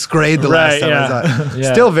 6th grade the last time I saw it.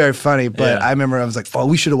 Yeah. Still very funny, but Yeah. I remember I was like, oh,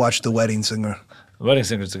 we should have watched The Wedding Singer. Wedding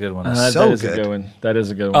Singer's a good one. That So is good. a good one. That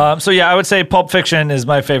is a good one. So yeah, I would say Pulp Fiction is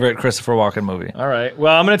my favorite Christopher Walken movie. All right.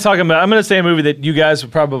 Well, I'm going to say a movie that you guys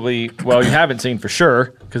would probably, you haven't seen for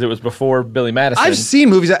sure because it was before Billy Madison. I've seen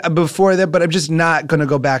movies before that, but I'm just not going to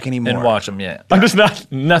go back anymore. And watch them, yeah. I'm just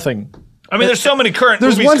nothing. I mean, there's so many current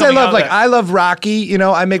There's movies ones I coming love, out like that- I love Rocky.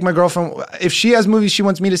 I make my girlfriend, if she has movies she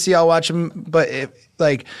wants me to see, I'll watch them. But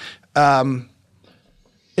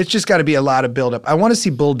it's just got to be a lot of buildup. I want to see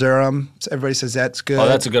Bull Durham. Everybody says that's good. Oh,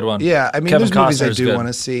 that's a good one. Yeah, I mean, Kevin there's movies I Costner's do good. want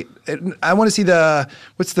to see. I want to see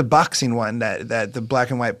what's the boxing one, that the black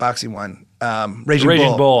and white boxing one,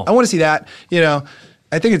 Raging Bull. I want to see that.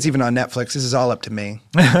 I think it's even on Netflix. This is all up to me.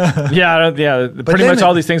 Yeah. Pretty then much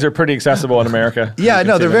all these things are pretty accessible in America. Yeah, You can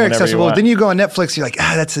no, see they're them very whenever you accessible. want. Then you go on Netflix, you're like,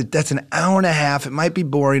 that's an hour and a half. It might be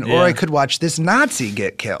boring, or Yeah. I could watch this Nazi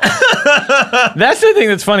get killed. That's the thing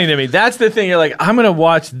that's funny to me. That's the thing. You're like, I'm going to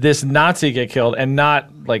watch this Nazi get killed and not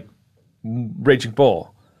like Raging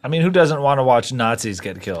Bull. I mean, who doesn't want to watch Nazis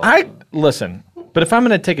get killed? Listen, but if I'm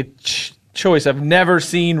going to take a choice, I've never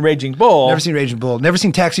seen Raging Bull. Never seen Raging Bull. Never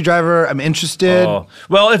seen Taxi Driver. I'm interested. Oh.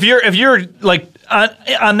 Well, if you're like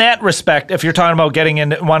on that respect, if you're talking about getting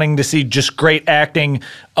in, wanting to see just great acting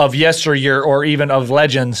of yesteryear or even of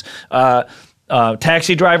legends,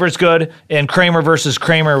 Taxi Driver's good, and Kramer versus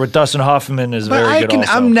Kramer with Dustin Hoffman is But very good.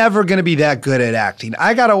 Also. I'm never gonna be that good at acting.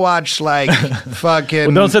 I gotta watch like fucking.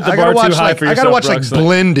 Well, don't set the I gotta bar too watch, high like, for I gotta yourself, watch like Brooks.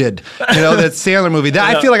 Blended, that Sandler movie.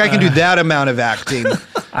 I feel like I can do that amount of acting,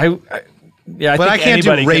 I but I can't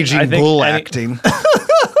do Raging Bull any- acting.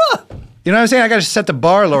 You know what I'm saying? I gotta set the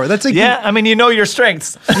bar lower. That's like yeah, I mean, you know your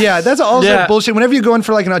strengths. Yeah, that's also Yeah. bullshit. Whenever you go in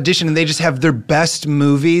for like an audition and they just have their best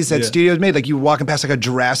movies that studios made, like you walking past like a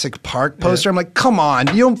Jurassic Park poster, I'm like, come on,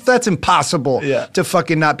 that's impossible to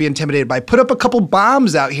fucking not be intimidated by. Put up a couple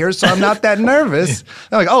bombs out here so I'm not that nervous.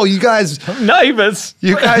 I'm like, oh, you guys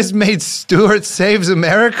made Stuart Saves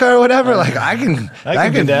America or whatever. Like I can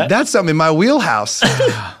do that. That's something in my wheelhouse.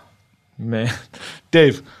 Man.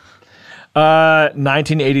 Dave.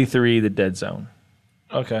 1983, The Dead Zone.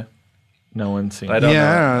 Okay. No one's seen I it. don't Yeah,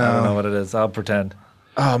 know. I don't know. what it is. I'll pretend.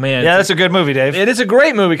 Oh, man. Yeah, that's a good movie, Dave. It is a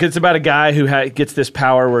great movie because it's about a guy who gets this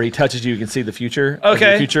power where he touches you can see the future.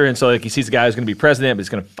 Okay. The future, and so like he sees a guy who's going to be president, but he's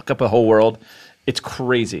going to fuck up the whole world. It's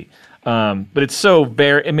crazy, but it's so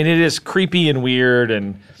bare. I mean, it is creepy and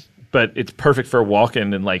weird, but it's perfect for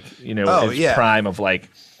Walken and like his prime of like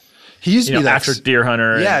He used to be like after Deer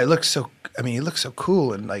Hunter. Yeah, and, it looks so. I mean, he looks so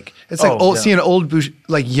cool and like it's like yeah.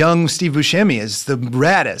 seeing young Steve Buscemi is the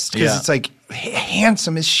raddest because Yeah. it's like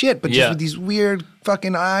handsome as shit, but just Yeah. with these weird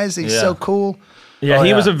fucking eyes. He's Yeah. so cool. Yeah, Oh, he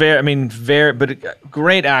yeah. was but a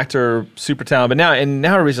great actor, super talented. But now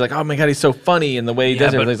everybody's like, oh my god, he's so funny, and the way he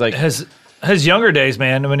does it, but everything's like his younger days,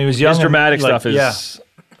 man, when he was young, his dramatic and, like, stuff is. Yeah.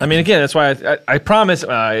 I mean, again, that's why I promise.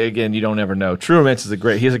 Again, you don't ever know. True Romance is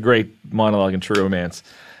he has a great monologue in True Romance,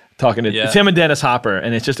 talking to it's him and Dennis Hopper,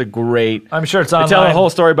 and it's just a great. I'm sure it's They online. tell a whole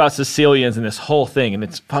story about Sicilians and this whole thing, and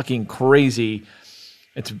it's fucking crazy.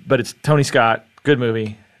 It's Tony Scott, good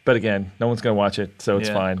movie. But again, no one's going to watch it, so it's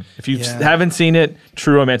Yeah. fine. If you Yeah. haven't seen it,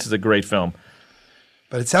 True Romance is a great film.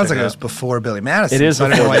 But it sounds like it was before Billy Madison. It is So I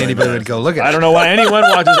don't know before why Billy anybody would go look at it. I don't know why anyone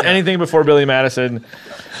watches anything before Billy Madison.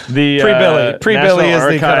 The Pre-Billy. Pre-Billy National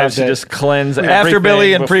is the cutoff Archives should date. just cleanse After everything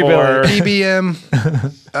Billy and before- pre-Billy.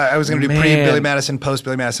 PBM. I was going to do Man. pre-Billy Madison,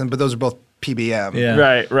 post-Billy Madison, but those are both PBM.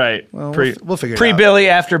 Yeah. Right. Well, Pre- we'll figure it out. Pre-Billy,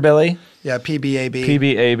 after Billy. Yeah, PBAB.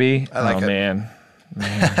 PBAB. I like oh, it. man.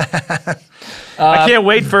 I can't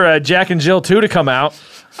wait for Jack and Jill 2 to come out.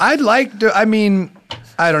 I'd like to. I mean,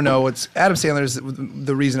 I don't know. It's Adam Sandler's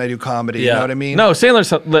the reason I do comedy. You Yeah. know what I mean? No,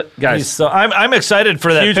 Sandler's guys. So I'm excited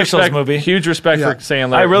for that Huge Pixels respect, movie. Huge respect Yeah. for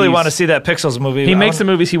Sandler. I really He's- want to see that Pixels movie. He makes the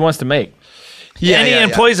movies he wants to make. Yeah, and he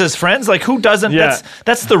employs his friends. Like, who doesn't? Yeah.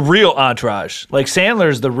 That's the real entourage. Like,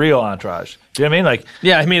 Sandler's the real entourage. Do you know what I mean? Like,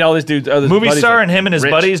 Yeah, I mean all these dudes. Other movie buddies star are and him and his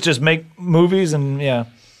rich. buddies just make movies, and yeah.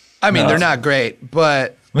 I mean, they're not great,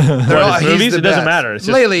 but they're What, his he's movies? the It doesn't best. matter. It's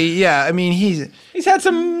just- Lately, yeah. I mean, He's had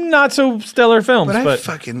some not so stellar films, But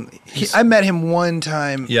but, I met him one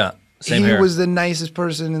time. Yeah, same he here. was the nicest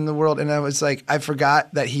person in the world, and I was like, I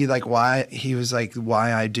forgot that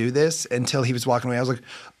why I do this until he was walking away. I was like,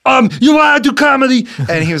 you want to do comedy?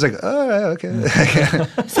 And he was like, oh, okay.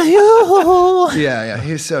 yeah,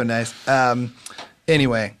 he's so nice.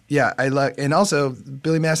 Anyway, yeah, I like, and also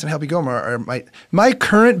Billy Madison, Happy Gilmore are my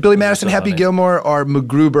current Billy Madison, Happy funny. Gilmore are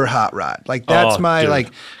MacGruber, Hot Rod. Like that's Oh, my dude.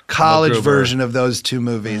 like college MacGruber. version of those two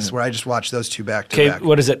movies where I just watch those two back to back.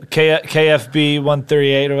 What is it? KFB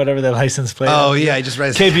 138 or whatever the license plate. Oh yeah, I just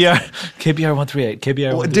read KBR 138.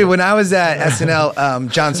 KBR 138. Dude, when I was at SNL,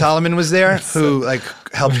 John Solomon was there, who like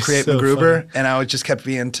helped create so MacGruber, and I just kept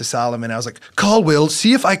being to Solomon. I was like, "Call Will,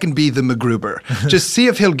 see if I can be the MacGruber. Just see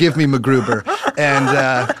if he'll give me MacGruber." And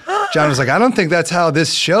John was like, "I don't think that's how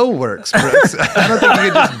this show works, Brooks. I don't think you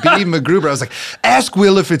could just be MacGruber." I was like, "Ask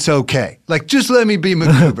Will if it's okay. Like, just let me be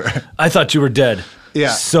MacGruber." I thought you were dead. Yeah.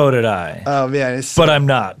 So did I. Oh man, it's But I'm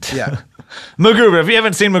not. yeah. MacGruber. If you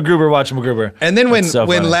haven't seen MacGruber, watch MacGruber. And then when It's so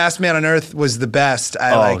funny. Last Man on Earth was the best,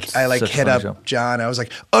 I it's such a hit funny up show. John. I was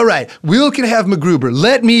like, "All right, Will can have MacGruber.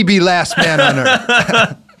 Let me be Last Man on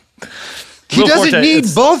Earth." He Will doesn't Forte, need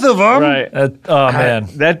it's- both of them. right. Oh man.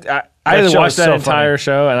 I show watched is that so entire funny.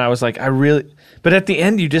 show, and I was like, but at the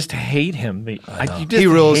end, you just hate him. You just He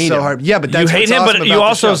rules hate so him. hard. Yeah, but You that's hate what's him, awesome but you about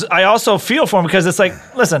the also, show. I also feel for him because it's like,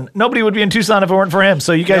 listen, nobody would be in Tucson if it weren't for him.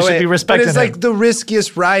 So you guys No, should be respecting But it's him. like the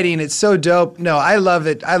riskiest writing. It's so dope. No, I love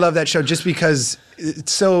it. I love that show just because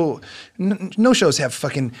it's so. No shows have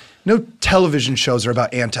fucking. No television shows are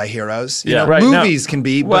about anti-heroes. You know, Right, no. movies can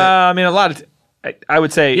be. But, Well, I mean, a lot of. I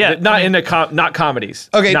would say, Yeah, not I mean- not comedies.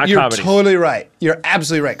 okay, not you're comedies. totally right. You're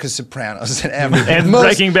absolutely right because Sopranos and everything. And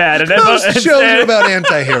Breaking Bad, and most and- shows are about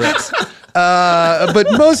anti-heroes. But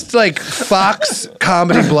most like Fox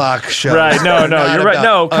comedy block shows. Right? No, are no, not you're right. about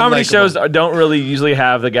No, comedy unlikable. shows don't really usually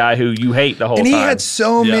have the guy who you hate the whole And time. he had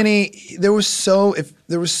so Yeah. many. There was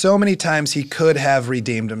so many times he could have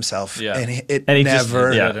redeemed himself, Yeah. and it And he just-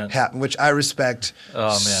 never yeah. happened, which I respect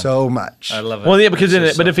man. so much. I love it. Well, yeah, because It's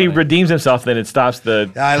just but so if he funny. redeems himself, then it stops the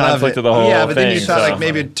I love conflict it. of the whole yeah, but thing. then you thought so. like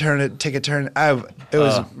maybe it'd take a turn. It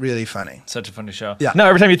was really funny. Such a funny show. Yeah. No,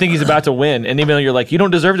 every time you think he's about to win, and even though you're like, you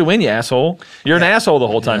don't deserve to win, you asshole. You're an asshole the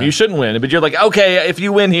whole time. You shouldn't win. But you're like, okay, if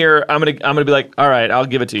you win here, I'm gonna be like, all right, I'll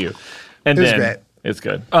give it to you. And It was then great. it's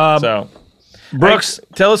good. So Brooks,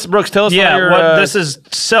 tell us yeah, your, this is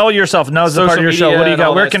sell yourself. Now is the part of social your show. media What do you and got?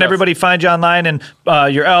 all Where that can stuff. everybody find you online and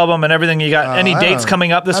your album and everything you got? Any I dates don't-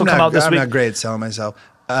 coming up? This will I'm come not- out this I'm week. not great at selling myself.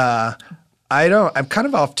 I don't. I'm kind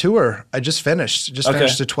of off tour. I just finished.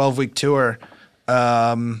 Finished a 12-week tour.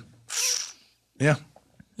 Yeah.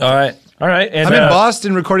 All right. All right. And, I'm in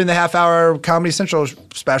Boston recording the half-hour Comedy Central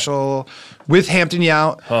special with Hampton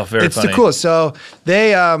Yount. Oh, very it's funny. the coolest. So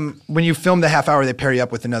they, when you film the half-hour, they pair you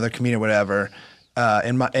up with another comedian or whatever.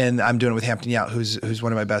 And I'm doing it with Hampton Yount, who's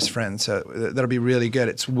one of my best friends. So that'll be really good.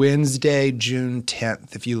 It's Wednesday, June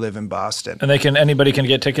 10th, if you live in Boston. And anybody can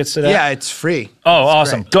get tickets to that? Yeah, it's free. Oh, It's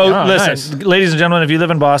awesome. great. Go, Oh, listen, nice. ladies and gentlemen, if you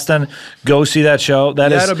live in Boston, go see that show.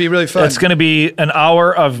 That'll be really fun. It's going to be an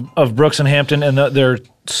hour of Brooks and Hampton, and they're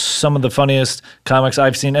some of the funniest comics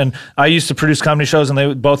I've seen. And I used to produce comedy shows,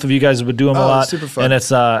 and both of you guys would do them a lot. super fun. And it's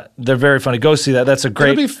they're very funny. Go see that. That's a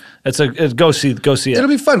great. Go see it. It'll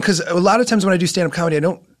be fun because a lot of times when I do stand-up comedy, I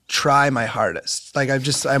don't try my hardest. Like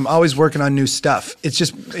I'm always working on new stuff. It's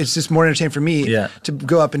just more entertaining for me to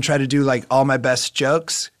go up and try to do like all my best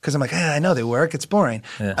jokes because I'm like, I know they work. It's boring.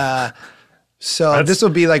 Yeah. So this will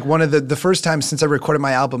be like one of the first times since I recorded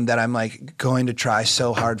my album that I'm like going to try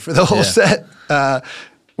so hard for the whole set.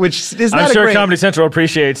 Which is not I'm a sure great... Comedy Central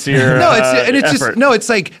appreciates your No, it's effort. just no. It's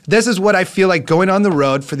like this is what I feel like going on the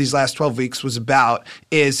road for these last 12 weeks was about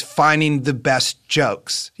is finding the best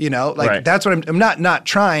jokes. You know, like Right. that's what I'm not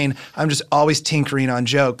trying. I'm just always tinkering on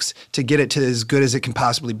jokes to get it to as good as it can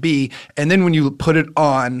possibly be. And then when you put it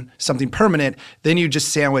on something permanent, then you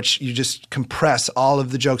just compress all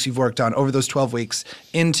of the jokes you've worked on over those 12 weeks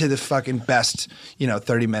into the fucking best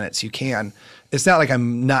 30 minutes you can. It's not like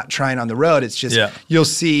I'm not trying on the road. It's just you'll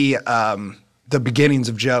see the beginnings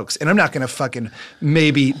of jokes, and I'm not going to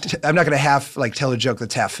I'm not going to half like tell a joke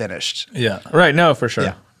that's half finished. Yeah. Right. No, for sure.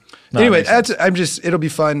 Yeah. No, Anyway, that makes sense. it'll be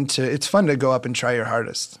fun it's fun to go up and try your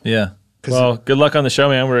hardest. Yeah. Well, good luck on the show,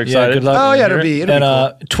 man. We're excited. good luck. Oh yeah, Hear it'll it. be And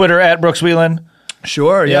cool. Twitter at Brooks Wheelan.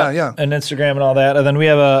 Sure, yeah. And Instagram and all that. And then we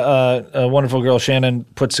have a wonderful girl, Shannon,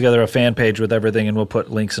 puts together a fan page with everything, and we'll put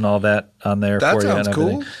links and all that on there That for you. sounds and cool.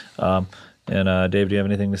 everything. And Dave, do you have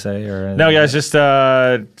anything to say? Or No, guys, just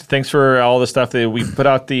thanks for all the stuff that we put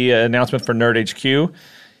out the announcement for Nerd HQ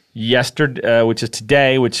yesterday, which is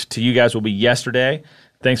today, which to you guys will be yesterday.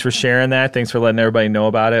 Thanks for sharing that. Thanks for letting everybody know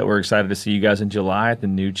about it. We're excited to see you guys in July at the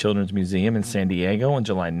new Children's Museum in San Diego on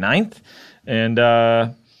July 9th. And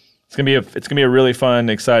it's gonna be a really fun,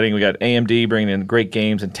 exciting. We got AMD bringing in great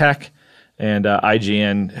games and tech, and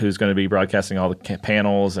IGN, who's going to be broadcasting all the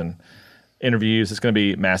panels and interviews. It's going to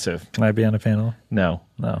be massive. Can I be on a panel? No.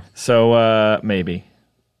 No. So maybe.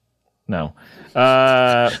 No.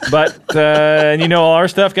 But and all our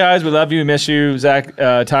stuff, guys. We love you. We miss you. Zach,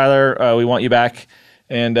 Tyler, we want you back.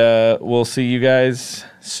 And we'll see you guys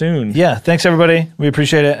soon. Yeah. Thanks, everybody. We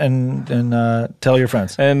appreciate it. And tell your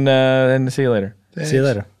friends. And see you later. See you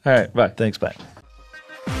later. All right. Bye. Thanks. Bye.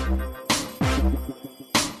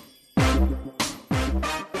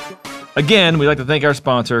 Again, we'd like to thank our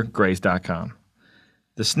sponsor, Graze.com,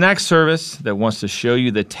 the snack service that wants to show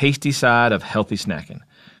you the tasty side of healthy snacking.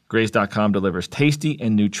 Graze.com delivers tasty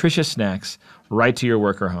and nutritious snacks right to your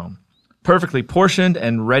work or home. Perfectly portioned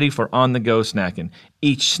and ready for on-the-go snacking.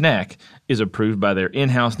 Each snack is approved by their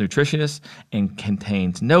in-house nutritionists and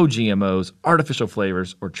contains no GMOs, artificial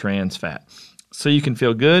flavors, or trans fat, so you can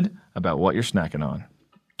feel good about what you're snacking on.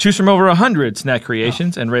 Choose from over 100 snack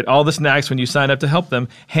creations and rate all the snacks when you sign up to help them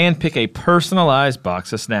handpick a personalized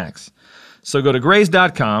box of snacks. So go to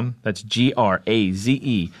Graze.com, that's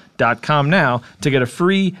GRAZE.com now, to get a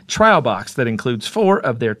free trial box that includes 4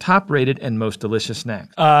 of their top-rated and most delicious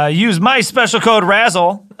snacks. Use my special code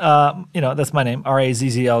RAZZLE. That's my name,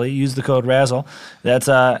 RAZZLE. Use the code RAZZLE. That's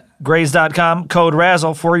Graze.com, code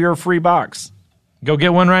RAZZLE for your free box. Go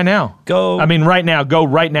get one right now. Right now. Go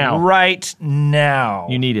right now. Right now.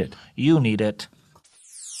 You need it. You need it.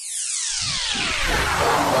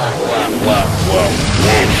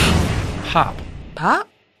 Pop. Pop?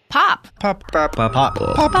 Pop.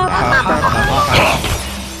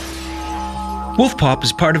 Wolf Pop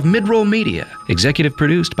is part of Midroll Media, executive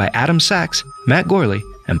produced by Adam Sachs, Matt Gorley,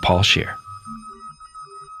 and Paul Scheer.